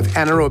rhymes with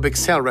anaerobic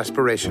cell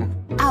respiration?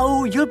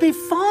 Oh, you'll be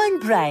fine,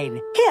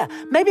 Brain. Here,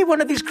 maybe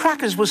one of these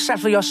crackers will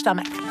settle your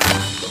stomach.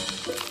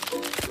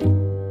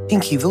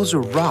 Pinky, those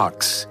are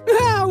rocks.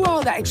 Oh,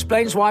 well, that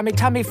explains why my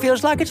tummy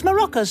feels like it's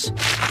maracas.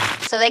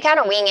 So they kind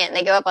of wing it, and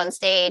they go up on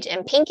stage,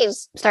 and Pinky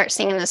starts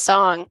singing the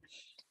song,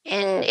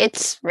 and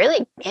it's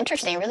really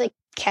interesting, really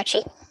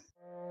catchy.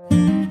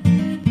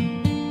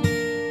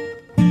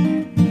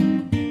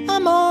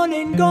 I'm on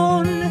and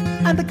gone,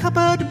 and the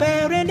cupboard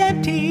bare and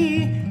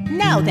empty.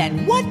 Now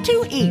then, what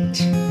to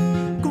eat?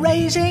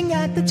 Grazing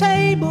at the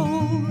table,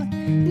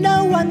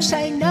 no one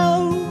say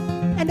no,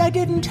 and I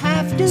didn't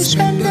have to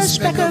spend a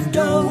speck of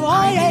dough.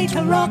 I ate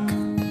a rock,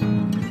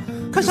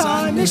 'cause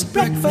I missed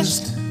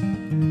breakfast.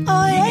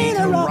 I ate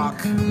a rock,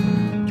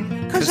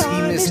 'cause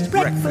I missed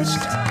breakfast.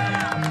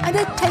 And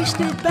it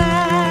tasted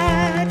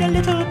bad, a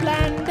little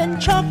bland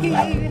and chalky.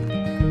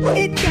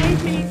 It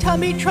gave me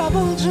tummy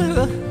troubles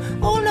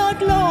all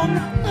night long,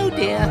 oh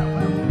dear.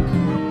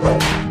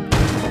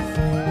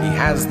 He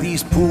has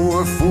these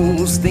poor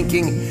fools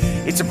thinking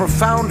it's a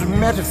profound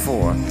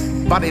metaphor,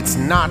 but it's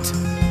not.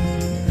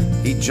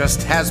 He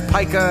just has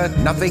pica,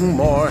 nothing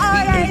more.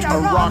 He ate a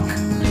rock.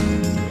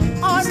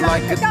 He's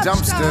like a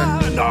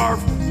dumpster. Narf.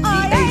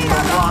 He ate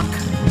a rock.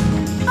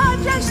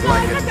 I'm just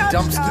like a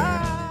dumpster.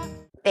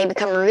 They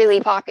become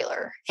really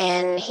popular,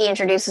 and he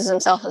introduces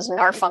himself as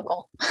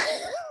Narfunkel.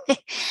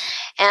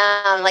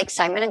 Like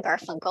Simon and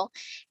Garfunkel.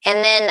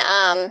 And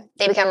then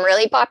they become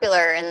really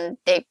popular, and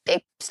they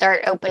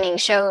start opening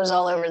shows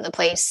all over the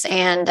place.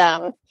 And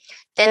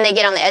then they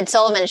get on the Ed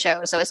Sullivan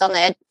Show. So it's on the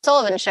Ed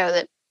Sullivan Show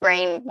that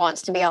Brain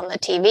wants to be on the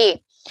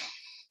TV.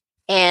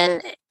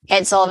 And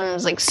Ed Sullivan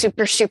was like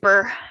super,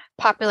 super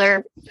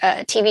popular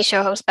TV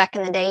show host back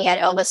in the day. He had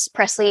Elvis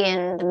Presley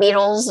and the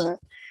Beatles, and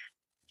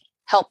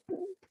helped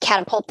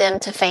catapult them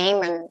to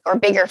fame or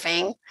bigger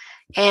fame.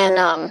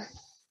 And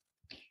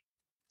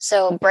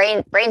so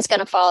Brain's going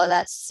to follow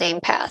that same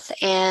path.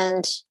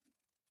 And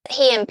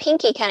he and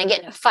Pinky kind of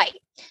get in a fight.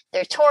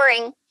 They're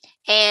touring,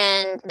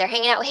 and they're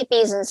hanging out with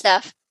hippies and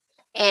stuff.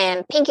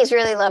 And Pinky's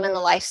really loving the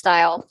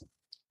lifestyle,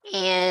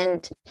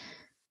 and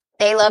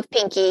they love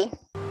Pinky.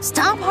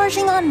 Stop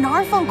harshing on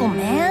Narfunkel,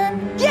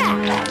 man.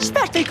 Yeah,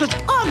 especially because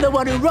I'm the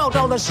one who wrote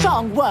all the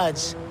song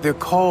words. They're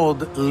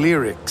called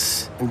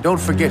lyrics. And don't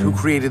forget who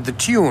created the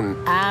tune.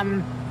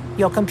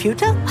 Your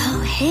computer?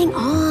 Oh, hang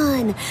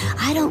on.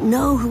 I don't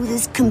know who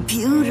this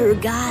computer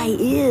guy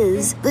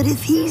is, but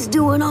if he's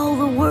doing all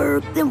the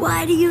work, then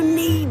why do you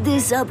need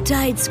this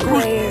uptight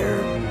square?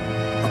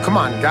 Oh, come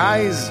on,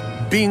 guys.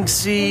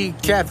 Binksy,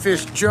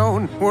 Catfish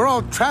Joan, we're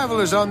all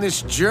travelers on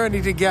this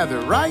journey together,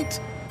 right?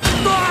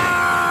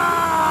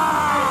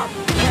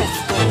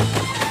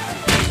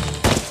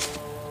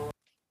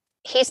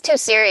 He's too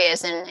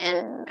serious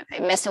and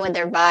messing with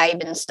their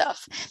vibe and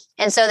stuff.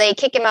 And so they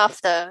kick him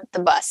off the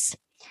bus.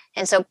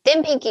 And so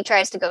then Pinky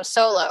tries to go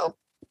solo,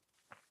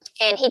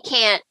 and he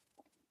can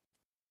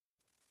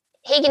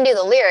do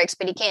the lyrics,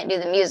 but he can't do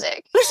the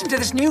music. Listen to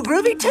this new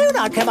groovy tune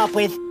I come up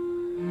with.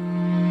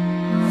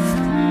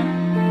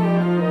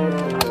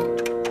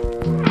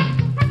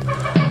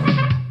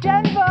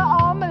 Denver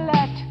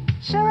omelette,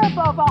 syrup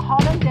over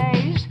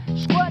hollandaise,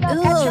 squirt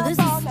of ketchup this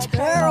on is the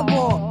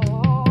terrible.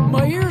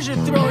 My ears are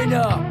throwing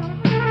up.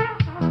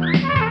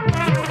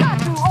 Got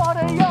to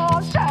order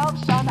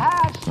yourself some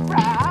hash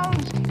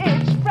browns.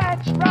 It's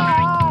French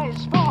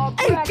fries for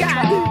breakfast.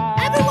 God,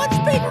 everyone's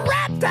being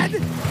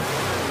raptured.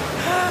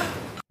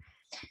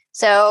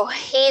 So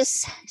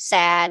he's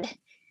sad.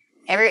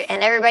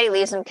 Everybody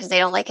leaves him because they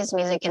don't like his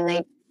music,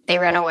 and they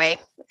run away.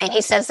 And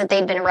he says that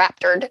they've been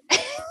raptured.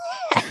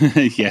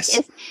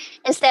 Yes.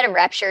 Instead of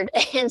raptured.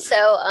 And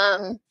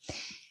so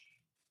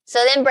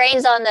then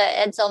Brain's on the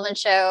Ed Sullivan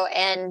Show,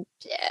 and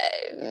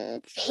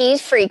he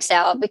freaks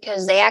out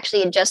because they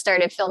actually had just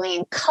started filming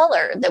in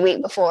color the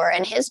week before,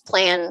 and his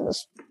plan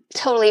was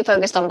totally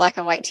focused on black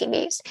and white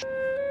TVs.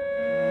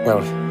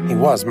 Well, he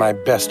was my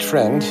best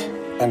friend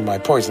and my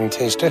poison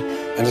taster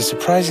and a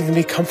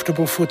surprisingly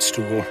comfortable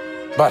footstool.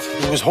 But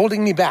he was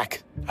holding me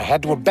back. I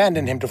had to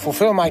abandon him to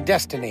fulfill my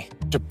destiny,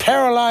 to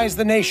paralyze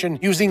the nation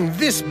using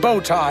this bow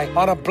tie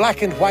on a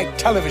black and white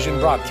television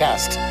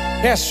broadcast.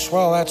 Yes,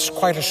 well, that's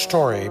quite a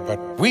story, but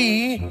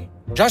we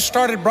just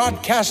started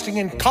broadcasting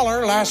in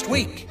color last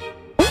week.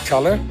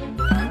 Color?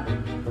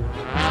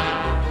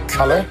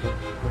 Color?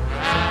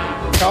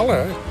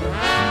 Color?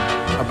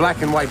 A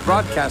black and white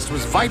broadcast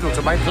was vital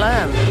to my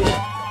plan.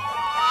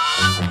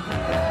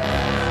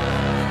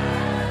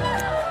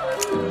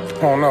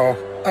 Oh no,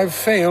 I've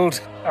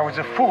failed. I was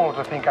a fool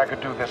to think I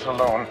could do this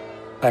alone.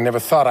 I never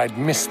thought I'd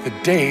miss the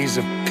days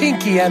of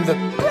Pinky and the...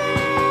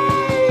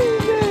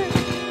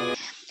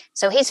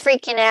 So he's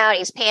freaking out.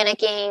 He's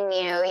panicking.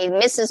 He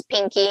misses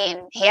Pinky,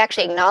 and he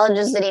actually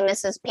acknowledges that he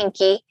misses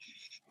Pinky.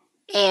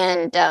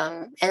 And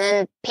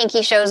then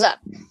Pinky shows up,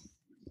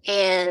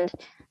 and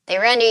they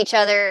run to each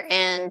other,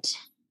 and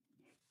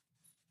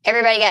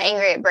everybody got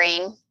angry at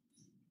Brain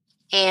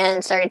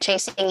and started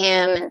chasing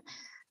him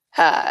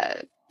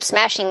and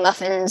smashing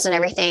muffins and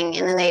everything.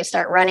 And then they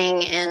start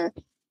running, and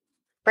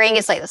Brain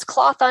gets like this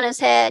cloth on his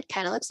head,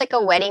 kind of looks like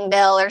a wedding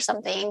bell or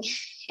something.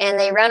 And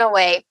they run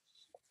away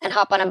and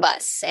hop on a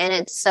bus. And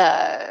it's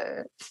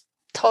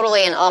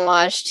totally an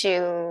homage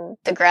to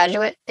The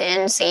Graduate, the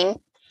end scene.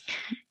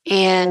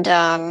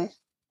 And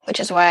which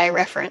is why I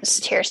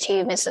referenced Here's to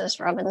You, Mrs.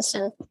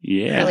 Robinson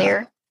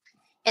earlier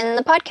in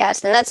the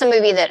podcast. And that's a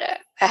movie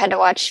that I had to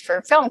watch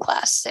for film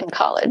class in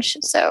college.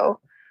 So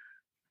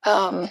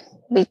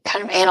we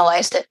kind of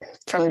analyzed it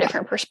from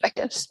different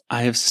perspectives.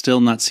 I have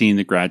still not seen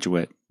The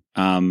Graduate.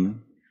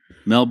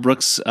 Mel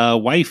Brooks'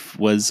 wife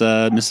was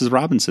Mrs.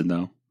 Robinson,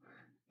 though.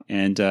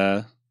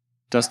 And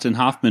Dustin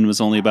Hoffman was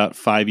only about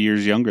 5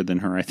 years younger than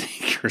her, I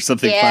think, or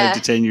something, 5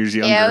 to 10 years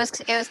younger. Yeah,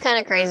 it was kind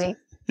of crazy.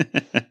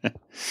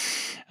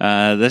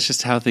 That's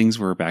just how things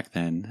were back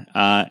then.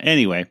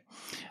 Anyway,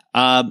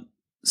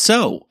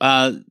 so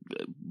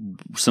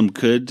some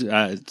good,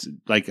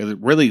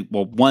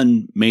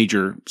 one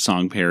major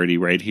song parody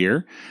right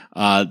here.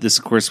 This,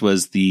 of course,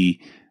 was the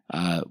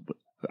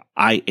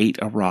I Ate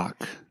a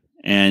Rock.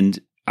 And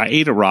I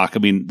Ate a Rock, I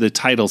mean, the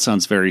title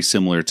sounds very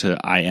similar to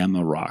I Am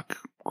a Rock,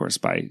 of course,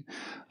 by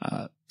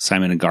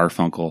Simon and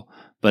Garfunkel.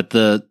 But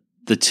the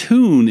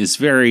tune is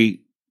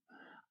very,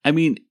 I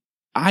mean,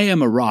 I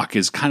Am a Rock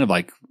is kind of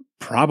like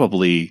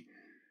probably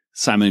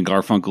Simon and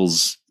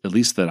Garfunkel's, at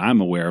least that I'm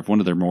aware of, one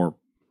of their more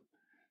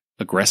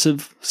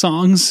aggressive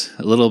songs,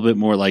 a little bit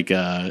more like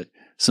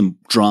some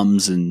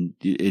drums, and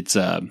it's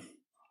not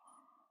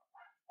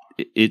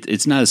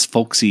as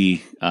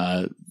folksy,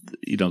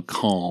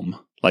 calm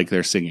like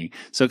they're singing.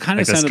 So it kind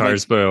of sounded like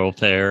Scarsborough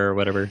Fair or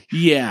whatever.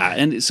 Yeah,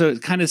 and so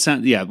it kind of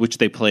sounds which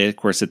they play, of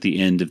course, at the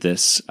end of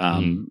this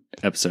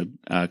episode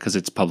because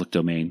it's public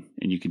domain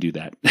and you can do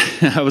that.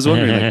 I was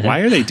wondering,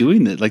 why are they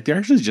doing that? Like, they're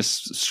actually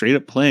just straight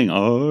up playing,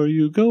 "Are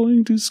you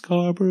going to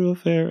Scarborough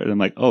Fair?" And I'm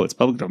like, oh, it's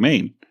public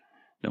domain.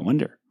 No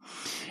wonder.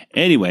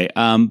 Anyway,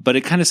 but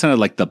it kind of sounded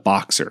like The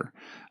Boxer,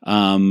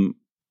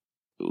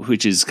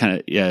 which is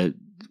kind of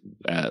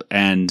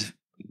and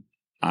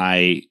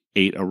I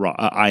Ate a Rock,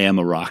 I Am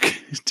a Rock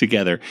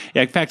together.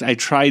 In fact, I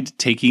tried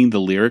taking the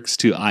lyrics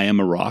to I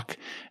Am a Rock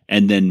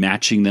and then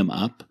matching them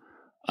up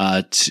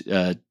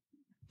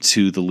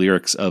to the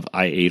lyrics of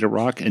I Ate a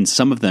Rock, and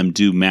some of them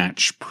do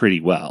match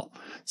pretty well.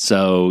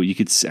 So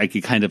I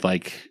could kind of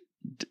like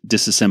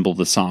disassemble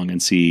the song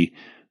and see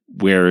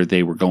where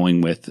they were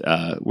going with,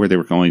 I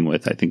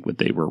think, what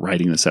they were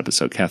writing this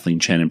episode, Kathleen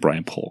Chen and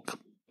Brian Polk.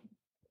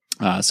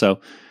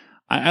 So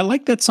I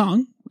like that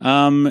song.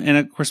 And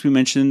of course we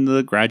mentioned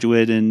The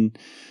Graduate and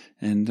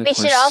we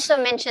should also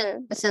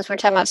mention, since we're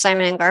talking about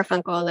Simon and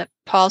Garfunkel, that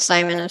Paul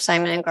Simon of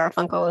Simon and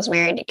Garfunkel was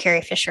married to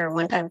Carrie Fisher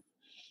one time.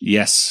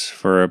 Yes,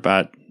 for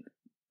about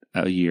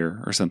a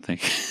year or something.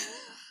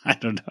 I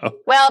don't know.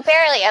 Well,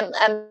 apparently,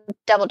 I'm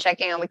double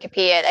checking on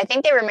Wikipedia. I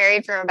think they were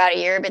married for about a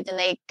year, but then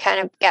they kind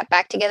of got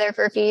back together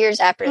for a few years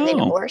after they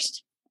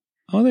divorced.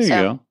 Oh, there you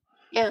go.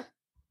 Yeah.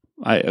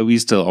 We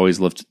used to always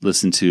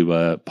listen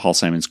to Paul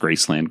Simon's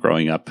Graceland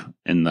growing up.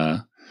 In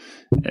the,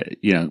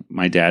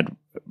 my dad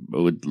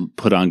would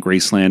put on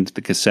Graceland,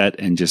 the cassette,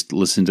 and just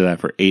listen to that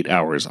for 8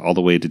 hours all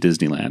the way to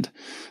Disneyland.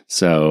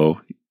 So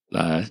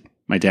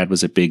my dad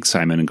was a big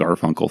Simon and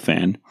Garfunkel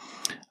fan.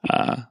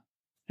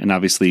 And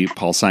obviously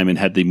Paul Simon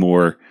had the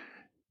more,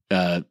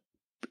 the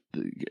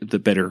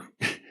better,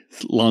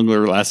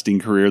 longer lasting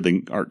career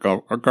than Art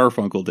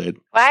Garfunkel did.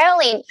 Well,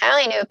 I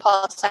only knew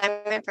Paul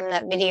Simon from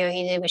that video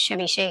he did with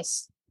Chevy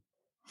Chase.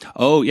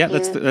 Oh yeah,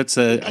 that's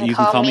You Can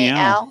Call Me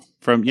Al.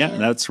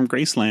 That's from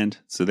Graceland.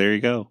 So there you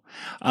go.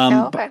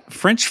 Okay.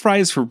 French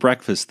Fries for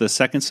Breakfast, the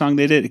second song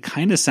they did, it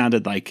kind of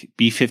sounded like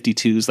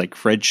B-52s, like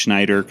Fred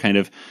Schneider kind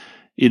of,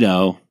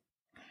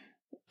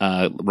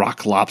 Rock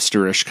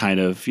Lobsterish kind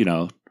of,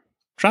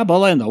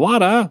 trouble in the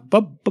water,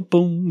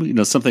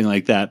 boom, something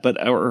like that.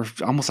 But or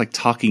almost like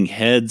Talking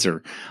Heads,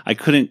 or I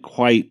couldn't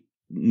quite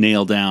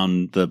nail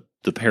down the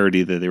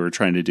parody that they were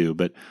trying to do.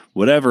 But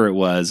whatever it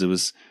was,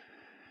 it's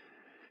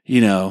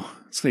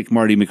like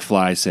Marty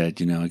McFly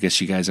said, I guess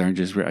you guys aren't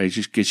I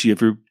just guess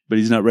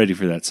everybody's not ready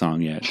for that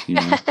song yet,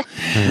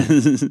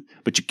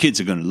 but your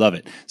kids are going to love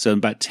it. So in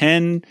about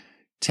 10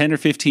 or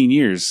 15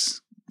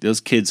 years, those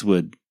kids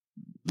would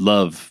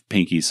love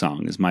Pinky's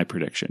song is my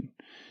prediction.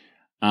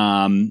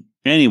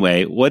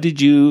 Anyway, what did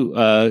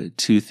you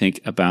two think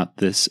about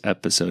this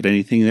episode?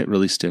 Anything that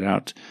really stood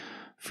out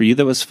for you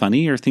that was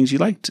funny, or things you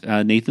liked?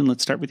 Nathan,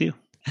 let's start with you.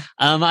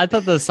 I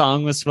thought the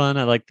song was fun.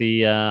 I like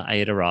the I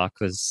Ate a Rock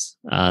was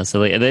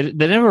silly. They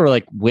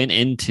never went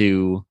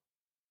into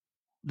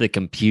the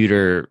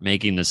computer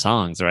making the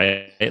songs,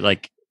 right?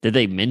 Like, did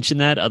they mention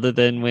that other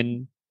than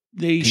when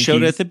they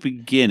showed it at the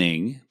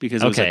beginning,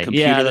 because it was a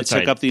computer that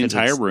took up the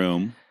entire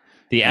room.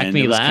 The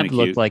Acme Lab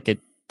looked like it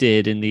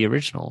did in the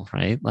original,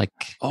 right? Like,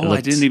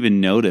 I didn't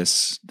even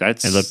notice.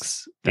 That's cool.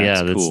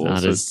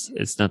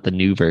 It's not the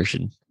new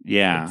version.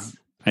 Yeah.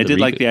 I did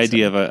like the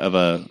idea of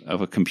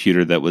a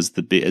computer that was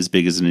as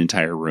big as an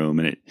entire room,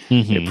 and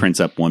it prints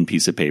up one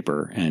piece of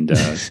paper, and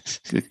that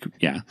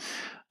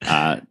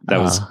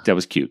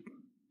was cute.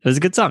 It was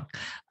a good song,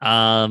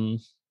 I'm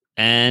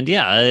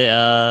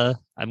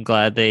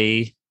glad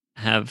they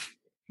have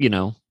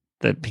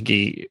that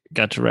Pinky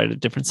got to write a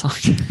different song.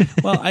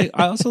 Well, I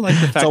also like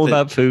the fact it's all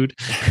about food.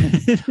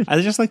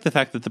 I just like the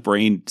fact that the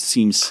brain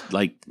seems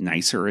like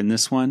nicer in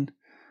this one.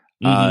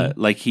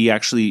 Like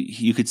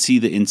you could see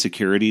the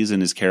insecurities in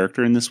his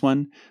character in this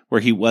one,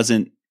 where he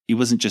wasn't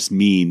just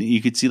mean.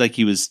 You could see like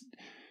he was,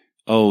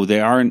 they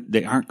aren't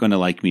going to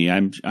like me.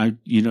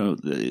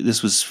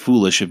 This was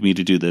foolish of me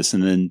to do this.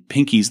 And then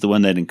Pinky's the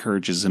one that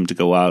encourages him to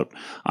go out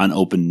on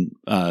open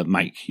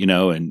mic,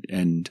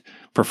 and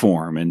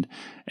perform,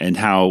 and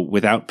how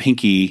without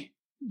Pinky,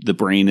 the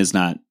brain is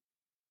not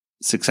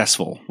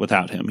successful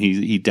without him.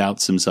 He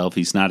doubts himself.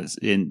 He's not,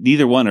 and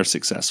neither one are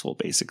successful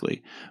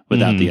basically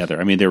without the other.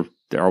 I mean,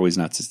 they're always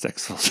not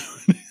successful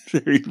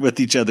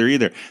with each other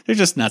either. They're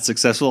just not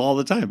successful all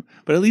the time,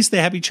 but at least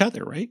they have each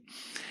other, right?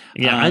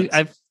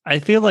 Yeah. I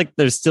feel like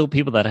there's still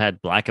people that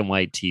had black and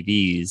white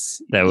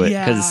TVs that would,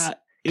 because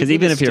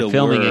even if you're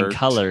filming in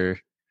color,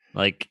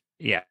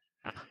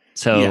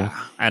 so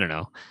I don't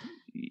know.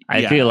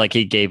 I feel like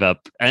he gave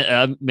up.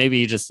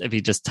 Maybe if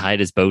he just tied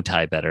his bow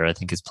tie better, I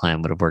think his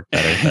plan would have worked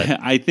better. But.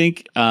 I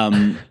think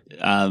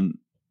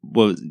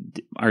what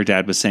our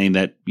dad was saying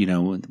that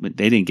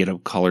they didn't get a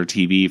color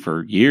TV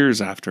for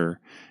years after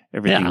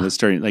everything was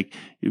starting. Like,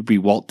 it would be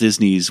Walt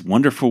Disney's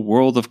Wonderful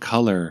World of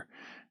Color,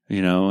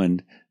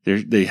 and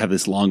they have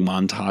this long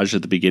montage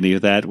at the beginning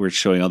of that where it's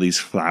showing all these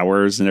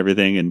flowers and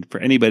everything. And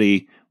for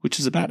anybody, which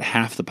is about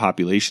half the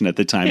population at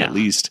the time, at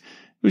least,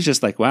 it was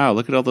just like, wow,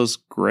 look at all those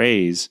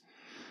grays.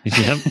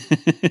 Yep.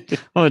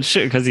 Well, it's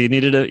true, because you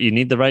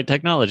need the right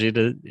technology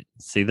to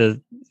see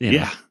the.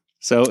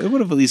 So it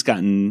would have at least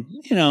gotten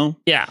a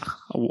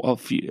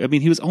few. I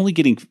mean, he'd only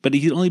be getting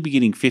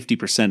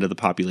 50% of the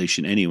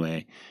population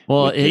anyway.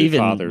 Well,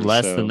 even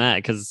less than that,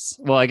 because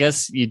I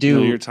guess you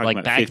do. You're talking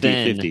about back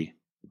 50. Then.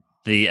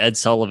 The Ed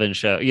Sullivan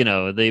Show,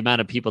 the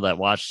amount of people that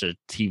watched a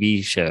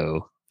TV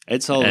show.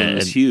 Ed Sullivan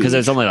was huge, because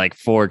there's only like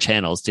 4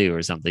 channels too,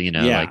 or something.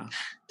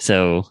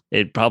 So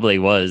it probably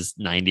was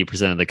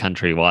 90% of the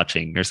country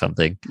watching or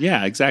something.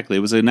 Yeah, exactly.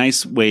 It was a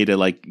nice way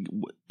to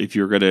if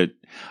you're going to,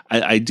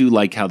 I do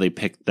like how they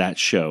picked that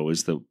show,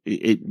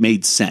 it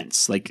made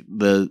sense. Like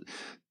the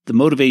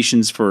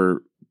motivations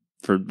for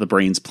the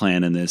brain's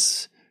plan in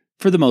this,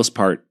 for the most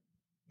part,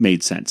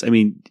 made sense. I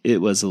mean,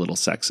 it was a little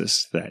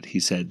sexist that he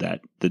said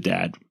that the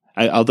dad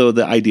Although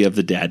the idea of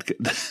the dad,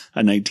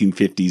 a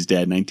 1950s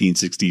dad,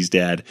 1960s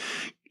dad,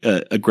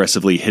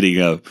 aggressively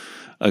hitting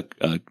a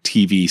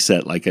TV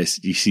set like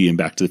you see in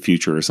Back to the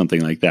Future or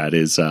something like that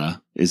is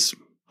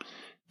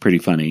pretty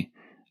funny.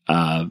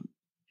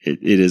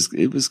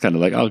 It was kind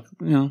of like, oh,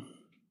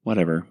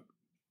 whatever.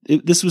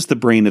 This was the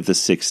brain of the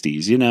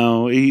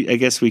 60s, I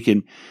guess we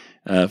can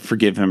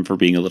forgive him for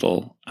being a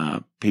little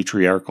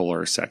patriarchal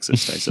or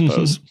sexist, I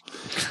suppose.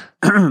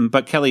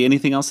 But Kelly,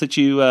 anything else that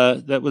you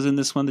that was in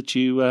this one that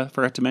you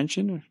forgot to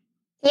mention?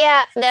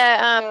 Yeah,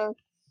 the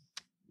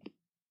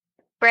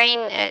Brain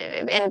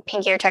and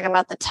Pinky are talking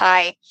about the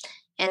tie,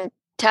 and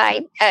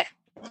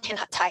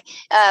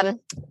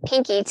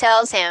Pinky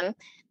tells him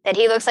that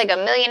he looks like a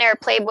millionaire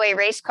Playboy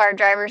race car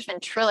driver's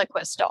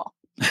ventriloquist doll.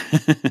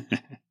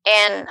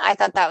 And I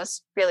thought that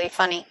was really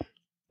funny.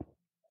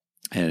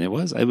 And it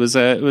was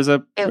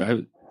a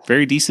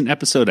very decent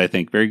episode, I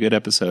think. Very good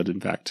episode, in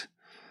fact,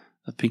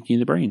 of Pinky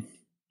and the Brain.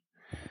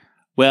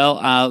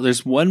 Well,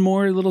 there's one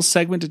more little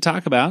segment to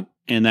talk about,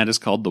 and that is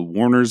called the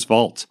Warner's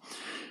Vault.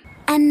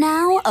 And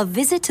now a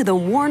visit to the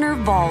Warner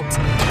Vault.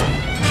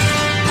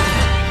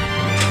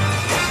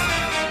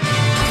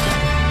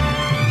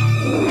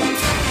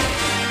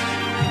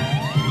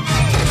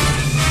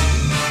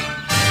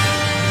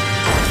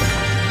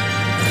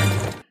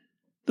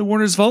 The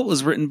Warner's Vault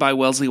was written by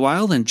Wellesley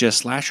Wild and Jess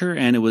Slasher,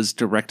 and it was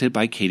directed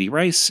by Katie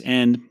Rice.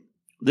 And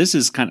this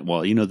is kind of,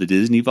 the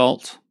Disney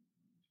Vault.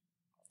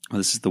 Well,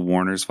 this is the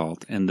Warner's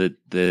Vault. And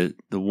the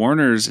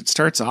Warner's, it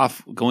starts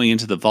off going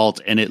into the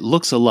vault, and it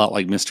looks a lot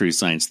like Mystery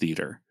Science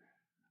Theater.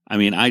 I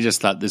mean, I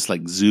just thought this,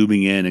 like,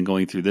 zooming in and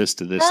going through this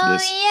to this to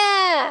this. Yeah.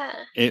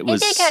 It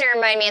did kind of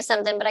remind me of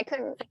something, but I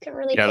couldn't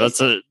really. Yeah, that's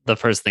the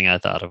first thing I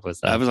thought of was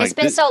that. It's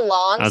been so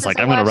long. I was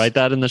like, I'm going to write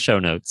that in the show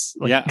notes.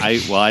 Yeah,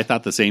 I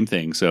thought the same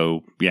thing.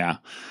 So yeah,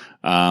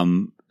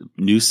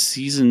 new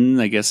season,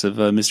 I guess, of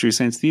Mystery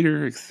Science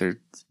Theater.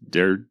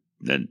 They're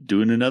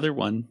doing another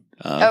one.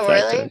 Oh,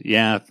 really?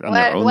 Yeah.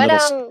 Their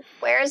own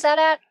where is that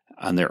at?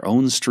 On their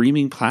own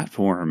streaming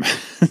platform.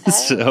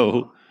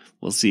 So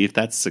we'll see if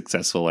that's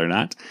successful or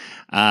not.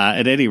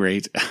 At any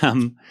rate,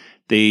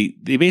 they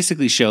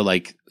basically show,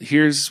 like,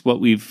 here's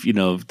what we've,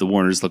 the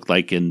Warners looked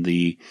like in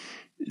the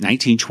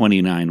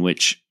 1929,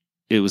 which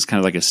it was kind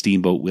of like a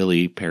Steamboat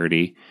Willie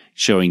parody,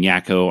 showing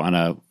Yakko on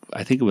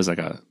I think it was like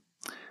a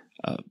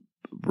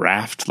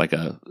raft, like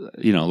a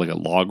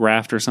log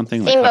raft or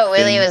something. Steamboat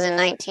Willie was in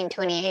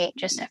 1928,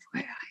 just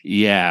FYI.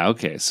 Yeah,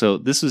 okay. So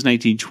this was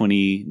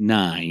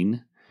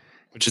 1929.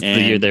 Which is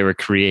the year they were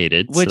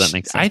created, so that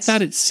makes sense.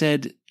 Doesn't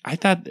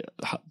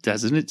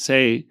it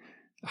say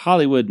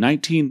Hollywood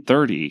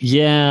 1930?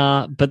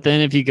 Yeah, but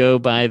then if you go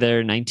by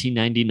their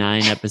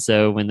 1999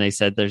 episode when they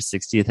said their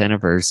 60th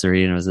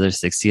anniversary and it was their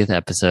 60th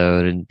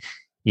episode, and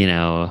you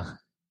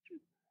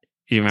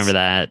remember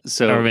that?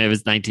 So, or maybe it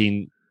was or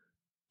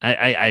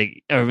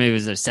maybe it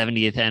was their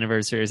 70th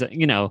anniversary, or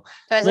something, So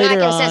it's not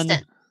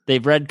consistent.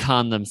 They've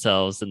retconned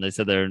themselves and they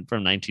said they're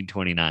from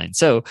 1929.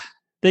 So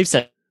they've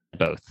said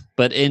both,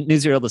 but in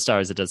Newsreel of the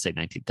Stars it does say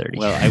 1930.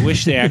 Well, I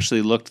wish they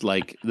actually looked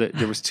like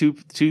there was two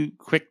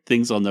quick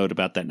things I'll note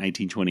about that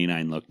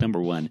 1929 look.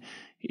 Number one,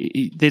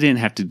 they didn't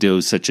have to do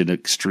such an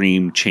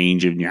extreme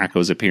change in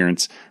Yakko's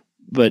appearance,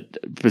 but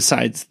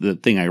besides, the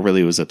thing I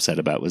really was upset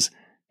about was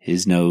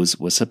his nose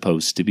was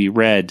supposed to be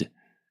red.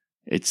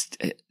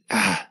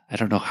 I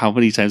don't know how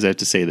many times I have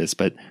to say this,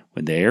 but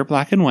when they are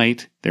black and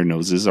white, their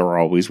noses are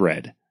always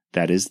red.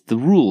 That is the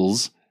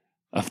rules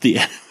of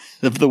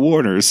the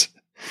Warners.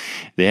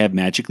 They have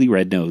magically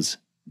red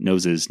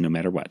noses no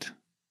matter what.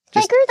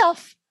 Like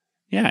Rudolph.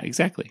 Yeah,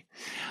 exactly.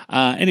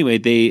 Anyway,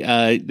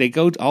 they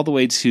go all the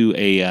way to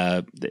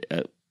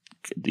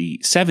the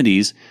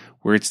 70s,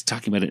 where it's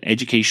talking about an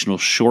educational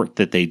short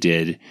that they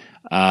did.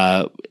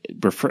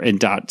 And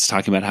Dot's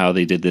talking about how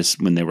they did this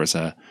when there was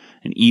an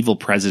evil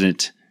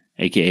president,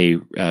 aka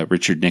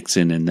Richard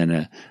Nixon, and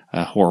then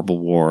a horrible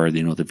war,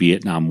 the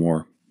Vietnam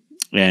War.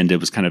 And it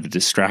was kind of a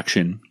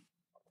distraction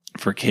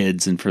for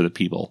kids and for the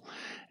people.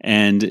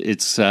 And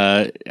it's,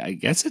 I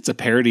guess it's a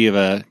parody of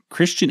a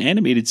Christian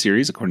animated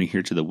series, according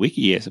here to the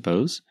wiki, I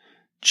suppose.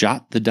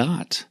 Jot the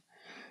Dot.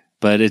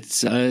 But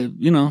it's,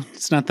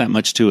 it's not that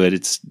much to it.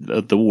 It's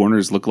the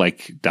Warners look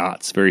like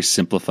dots, very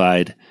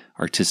simplified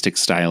artistic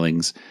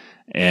stylings.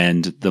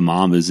 And the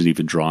mom isn't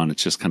even drawn.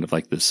 It's just kind of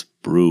like this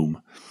broom.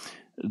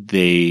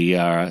 They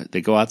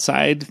go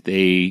outside,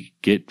 they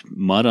get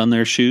mud on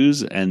their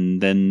shoes,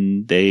 and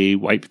then they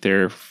wipe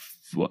their,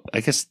 I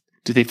guess,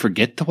 do they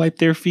forget to wipe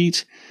their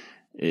feet?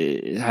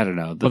 I don't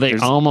know. Well, they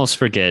almost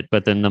forget,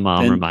 but then the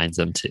mom reminds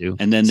them to.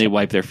 And then they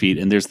wipe their feet,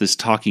 and there's this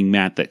talking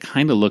mat that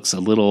kind of looks a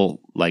little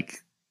like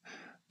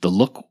the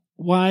look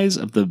wise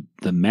of the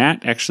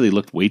mat actually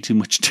looked way too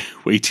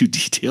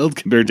detailed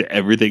compared to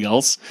everything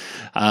else.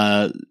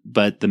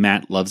 But the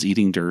mat loves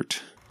eating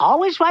dirt.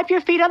 Always wipe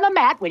your feet on the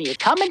mat when you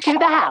come into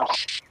the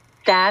house.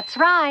 That's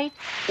right.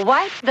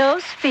 Wipe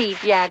those feet,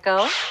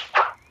 Yakko.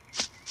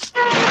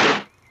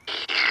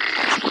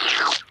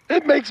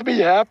 It makes me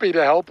happy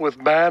to help with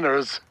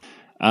manners.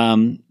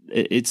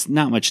 it's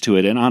not much to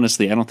it. And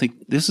honestly, I don't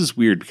think this is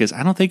weird because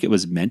I don't think it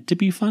was meant to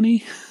be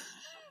funny.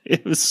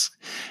 It was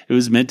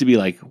meant to be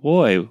like,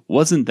 boy,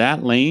 wasn't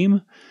that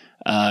lame?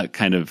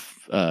 Kind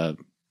of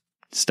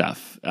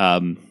stuff.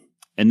 And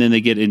then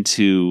they get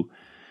into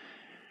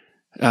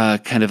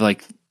kind of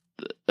like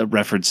a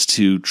reference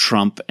to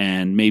Trump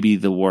and maybe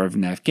the war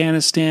of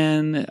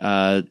Afghanistan.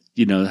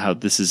 How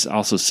this is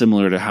also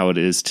similar to how it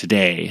is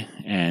today,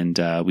 and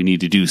we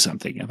need to do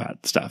something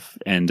about stuff.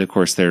 And of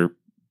course, they're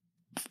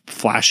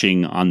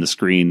flashing on the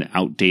screen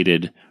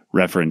outdated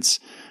reference,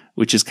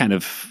 which is kind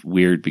of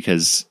weird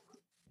because,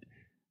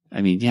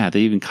 I mean, yeah,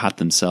 they even caught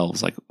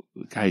themselves like,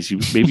 guys, you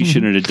maybe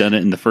shouldn't have done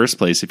it in the first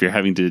place if you're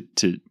having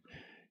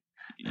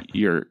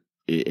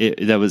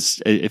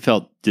it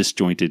felt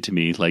disjointed to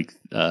me. Like,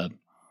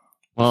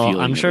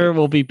 well, I'm sure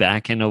we'll be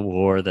back in a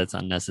war that's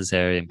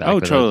unnecessary. And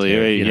back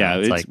totally. We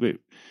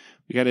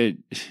got to,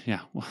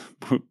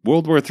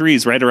 World War III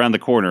is right around the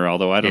corner,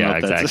 although I don't know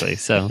if that's... exactly.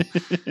 So...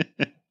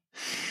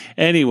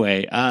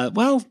 Anyway,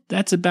 well,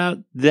 that's about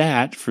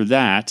that for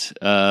that.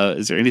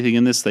 Is there anything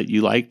in this that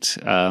you liked,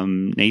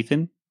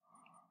 Nathan?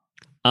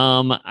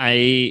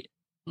 I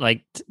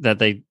liked that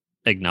they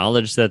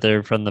acknowledged that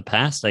they're from the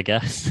past, I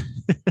guess.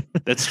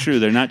 That's true.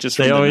 They're not just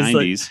from the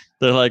 90s.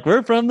 They're like,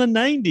 we're from the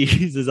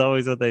 90s is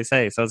always what they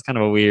say. So it's kind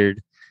of a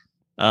weird.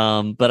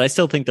 But I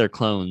still think they're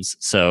clones.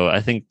 So I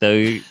think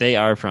they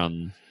are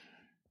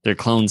they're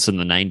clones from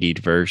the 90s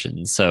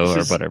version. So,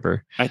 or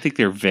whatever. I think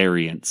they're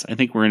variants. I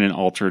think we're in an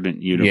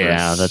alternate universe.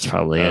 Yeah, that's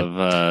probably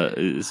it.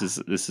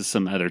 This is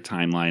some other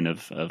timeline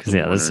of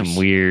there's some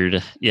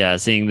weird. Yeah,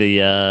 seeing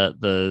the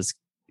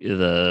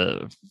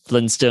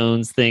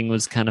Flintstones thing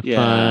was kind of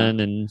fun,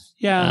 and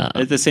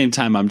at the same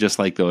time, I'm just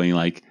like going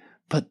like,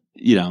 but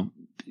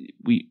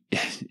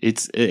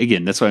it's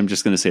again, that's why I'm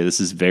just going to say this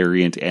is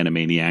variant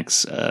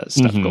Animaniacs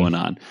stuff going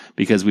on,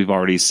 because we've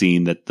already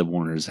seen that the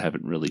Warners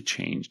haven't really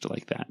changed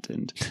like that.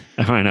 And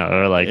I know,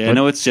 or like, I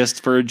know it's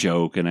just for a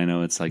joke, and I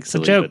know it's like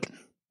silly, a joke. But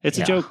it's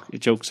a joke.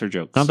 Jokes are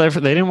jokes. Not they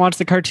didn't watch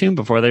the cartoon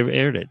before they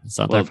aired it. It's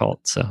not their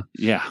fault. So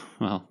yeah,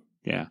 well,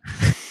 yeah.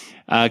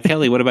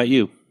 Kelly, what about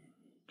you?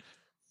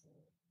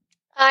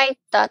 I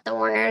thought the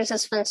Warners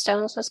as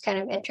Flintstones was kind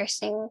of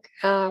interesting.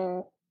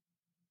 And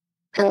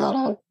the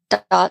little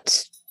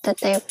dots that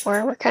they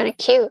were kind of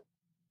cute.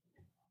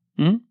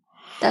 Mm-hmm.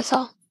 That's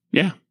all.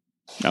 Yeah.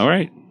 All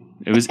right.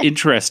 It was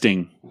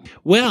interesting.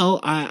 Well,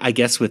 I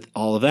guess with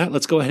all of that,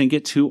 let's go ahead and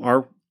get to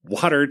our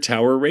water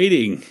tower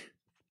rating.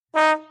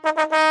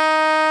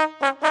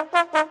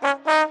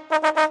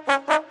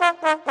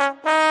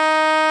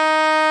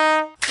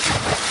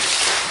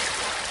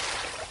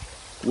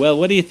 Well,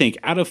 what do you think?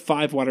 Out of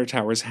 5 water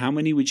towers, how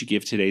many would you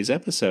give today's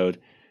episode?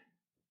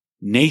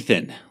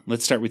 Nathan,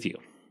 let's start with you.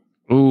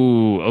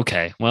 Ooh,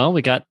 okay. Well,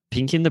 we got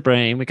Pinky and the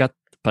Brain. We got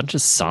a bunch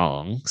of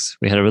songs.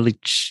 We had a really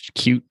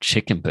cute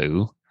chicken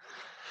boo.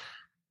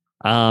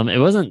 It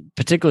wasn't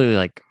particularly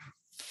like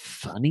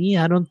funny,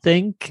 I don't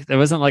think. There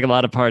wasn't like a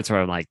lot of parts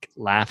where I'm like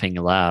laughing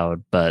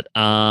aloud, but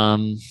I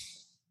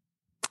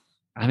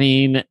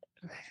mean,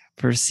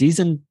 for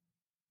the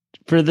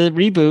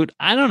reboot,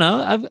 I don't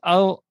know.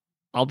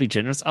 I'll be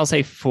generous. I'll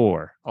say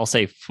 4.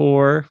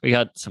 We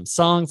got some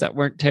songs that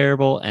weren't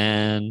terrible,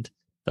 and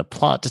the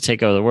plot to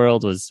take over the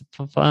world was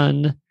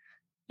fun,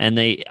 and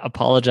they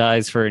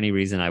apologized for any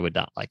reason I would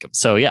not like them.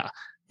 So yeah,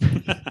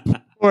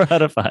 4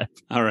 out of 5.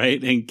 All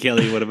right. And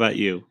Kelly, what about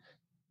you?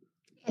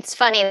 It's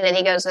funny that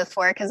he goes with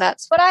 4 because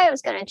that's what I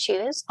was going to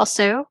choose.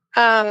 Also,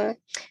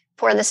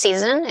 for the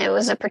season, it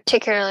was a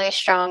particularly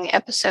strong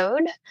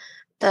episode.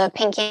 The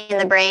Pinky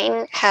and the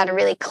Brain had a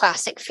really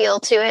classic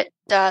feel to it.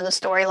 The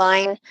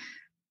storyline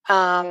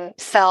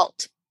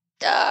felt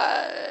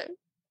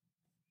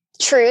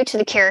true to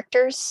the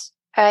characters,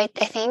 I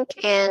think,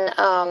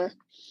 and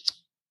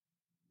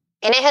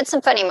it had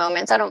some funny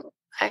moments. I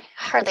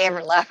hardly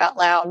ever laugh out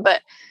loud,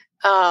 but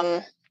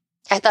I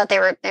thought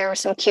there were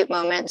some cute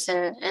moments,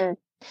 and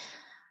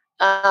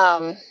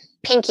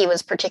Pinky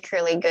was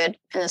particularly good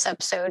in this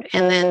episode,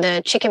 and then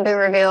the Chicken Boo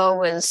reveal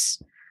was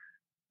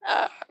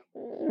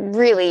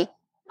really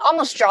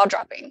almost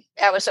jaw-dropping.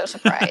 I was so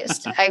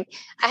surprised. I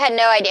had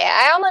no idea.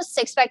 I almost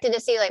expected to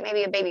see like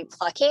maybe a baby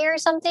Plucky or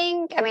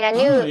something. I mean, I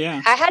knew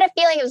I had a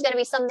feeling it was going to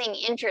be something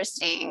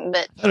interesting,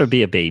 but that would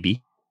be a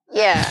baby.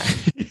 Yeah,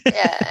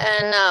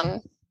 yeah,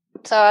 and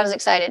so I was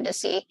excited to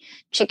see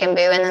Chicken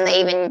Boo, and then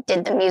they even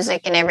did the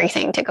music and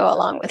everything to go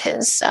along with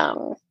his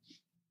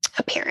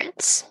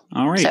appearance.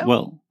 All right,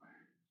 well,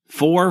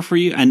 4 for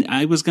you, and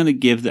I was going to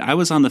give I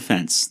was on the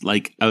fence.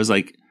 Like I was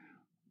like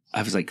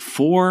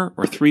 4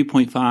 or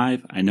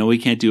 3.5. I know we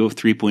can't do a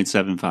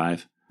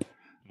 3.75.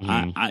 We could.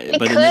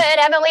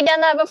 Haven't we done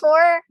that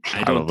before?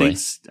 I don't think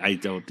so. I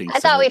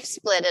thought we've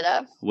split it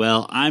up.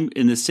 Well, I'm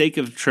in the sake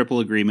of triple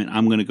agreement,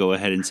 I'm going to go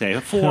ahead and say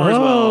a 4 as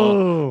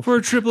well for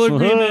a triple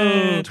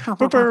agreement.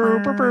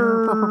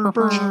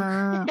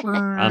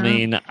 I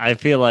mean, I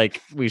feel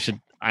like we should.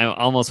 I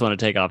almost want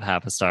to take off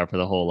half a star for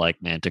the whole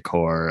like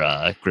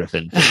Manticore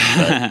Griffin thing.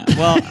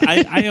 Well,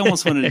 I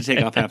almost wanted to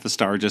take off half a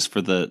star just for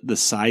the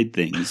side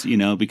things,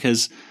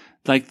 because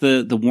like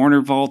the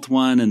Warner Vault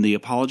one and the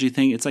Apology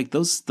thing. It's like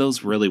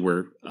those really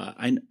were.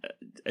 I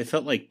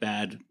felt like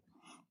bad.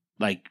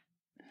 Like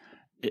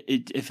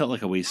it felt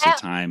like a waste of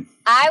time.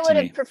 I would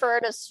have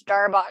preferred a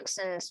Starbucks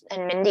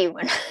and Mindy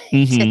one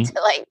to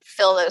like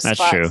fill those spots.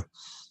 That's true.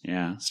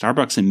 Yeah,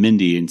 Starbucks and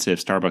Mindy instead of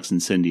Starbucks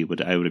and Cindy.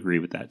 I would agree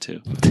with that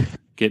too.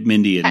 Get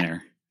Mindy in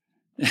there.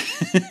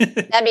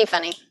 That'd be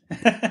funny.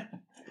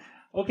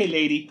 Okay,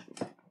 lady.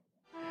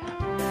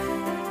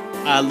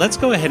 Let's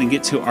go ahead and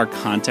get to our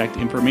contact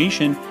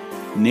information.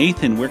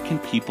 Nathan, where can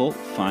people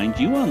find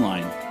you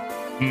online?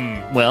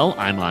 Well,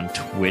 I'm on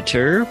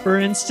Twitter, for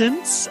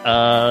instance.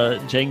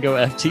 Django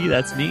FT,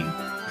 that's me.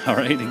 All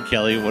right, and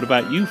Kelly, what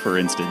about you, for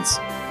instance?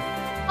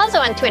 Also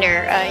on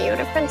Twitter,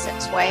 Yoda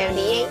Princess,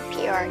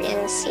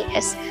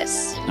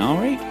 YODA-PRNCSS. All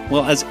right.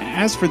 Well, as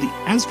for the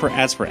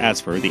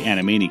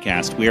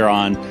Animaniacast, we are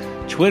on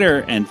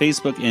Twitter and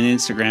Facebook and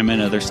Instagram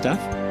and other stuff.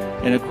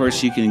 And of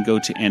course, you can go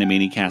to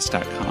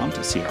animaniacast.com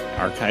to see our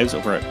archives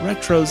over at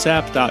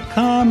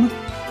retrozap.com.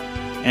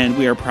 And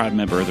we are a proud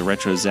member of the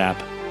RetroZap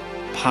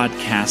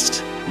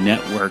Podcast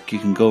Network. You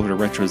can go over to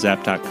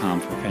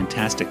retrozap.com for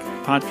fantastic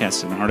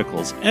podcasts and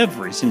articles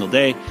every single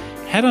day.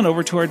 Head on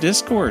over to our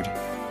Discord.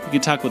 You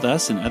can talk with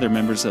us and other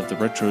members of the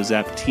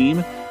RetroZap team.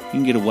 You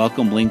can get a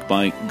welcome link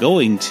by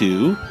going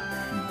to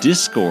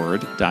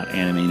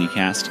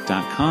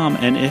discord.animaniacast.com.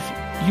 And if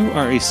you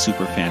are a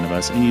super fan of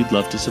us and you'd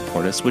love to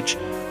support us, which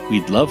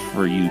we'd love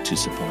for you to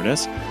support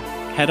us,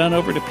 head on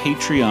over to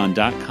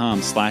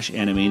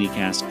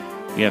patreon.com/animaniacast.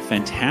 We have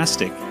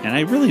fantastic, and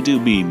I really do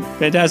mean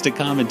fantastic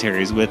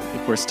commentaries with,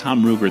 of course,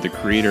 Tom Ruger, the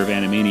creator of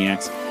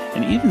Animaniacs,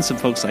 and even some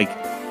folks like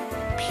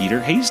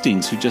Peter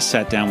Hastings, who just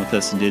sat down with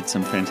us and did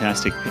some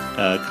fantastic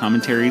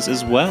commentaries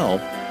as well.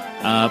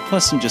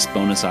 Plus some just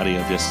bonus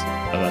audio just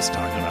of us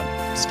talking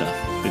about stuff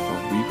before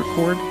we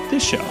record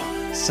this show.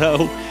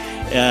 So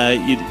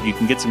you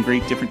can get some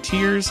great different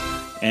tiers,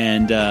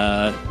 and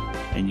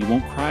you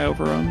won't cry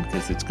over them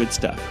because it's good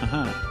stuff.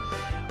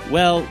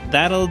 Well,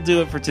 that'll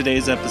do it for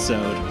today's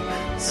episode.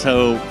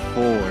 So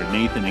for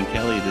Nathan and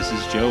Kelly, this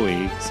is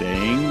Joey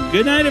saying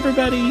good night,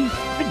 everybody.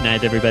 Good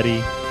night, everybody.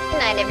 Good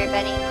night,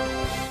 everybody.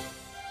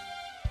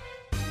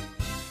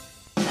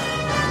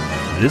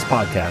 This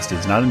podcast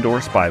is not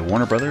endorsed by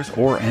Warner Brothers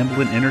or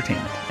Amblin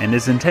Entertainment and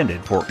is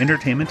intended for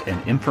entertainment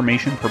and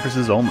information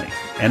purposes only.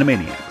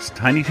 Animaniacs,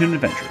 Tiny Toon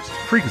Adventures,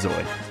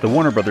 Freakazoid, the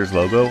Warner Brothers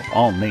logo,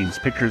 all names,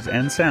 pictures,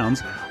 and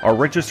sounds are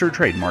registered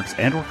trademarks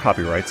and/or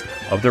copyrights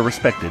of their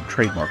respective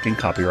trademark and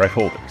copyright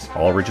holders.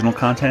 All original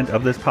content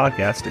of this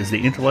podcast is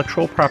the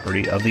intellectual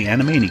property of the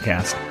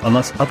Animaniacast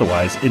unless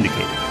otherwise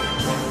indicated.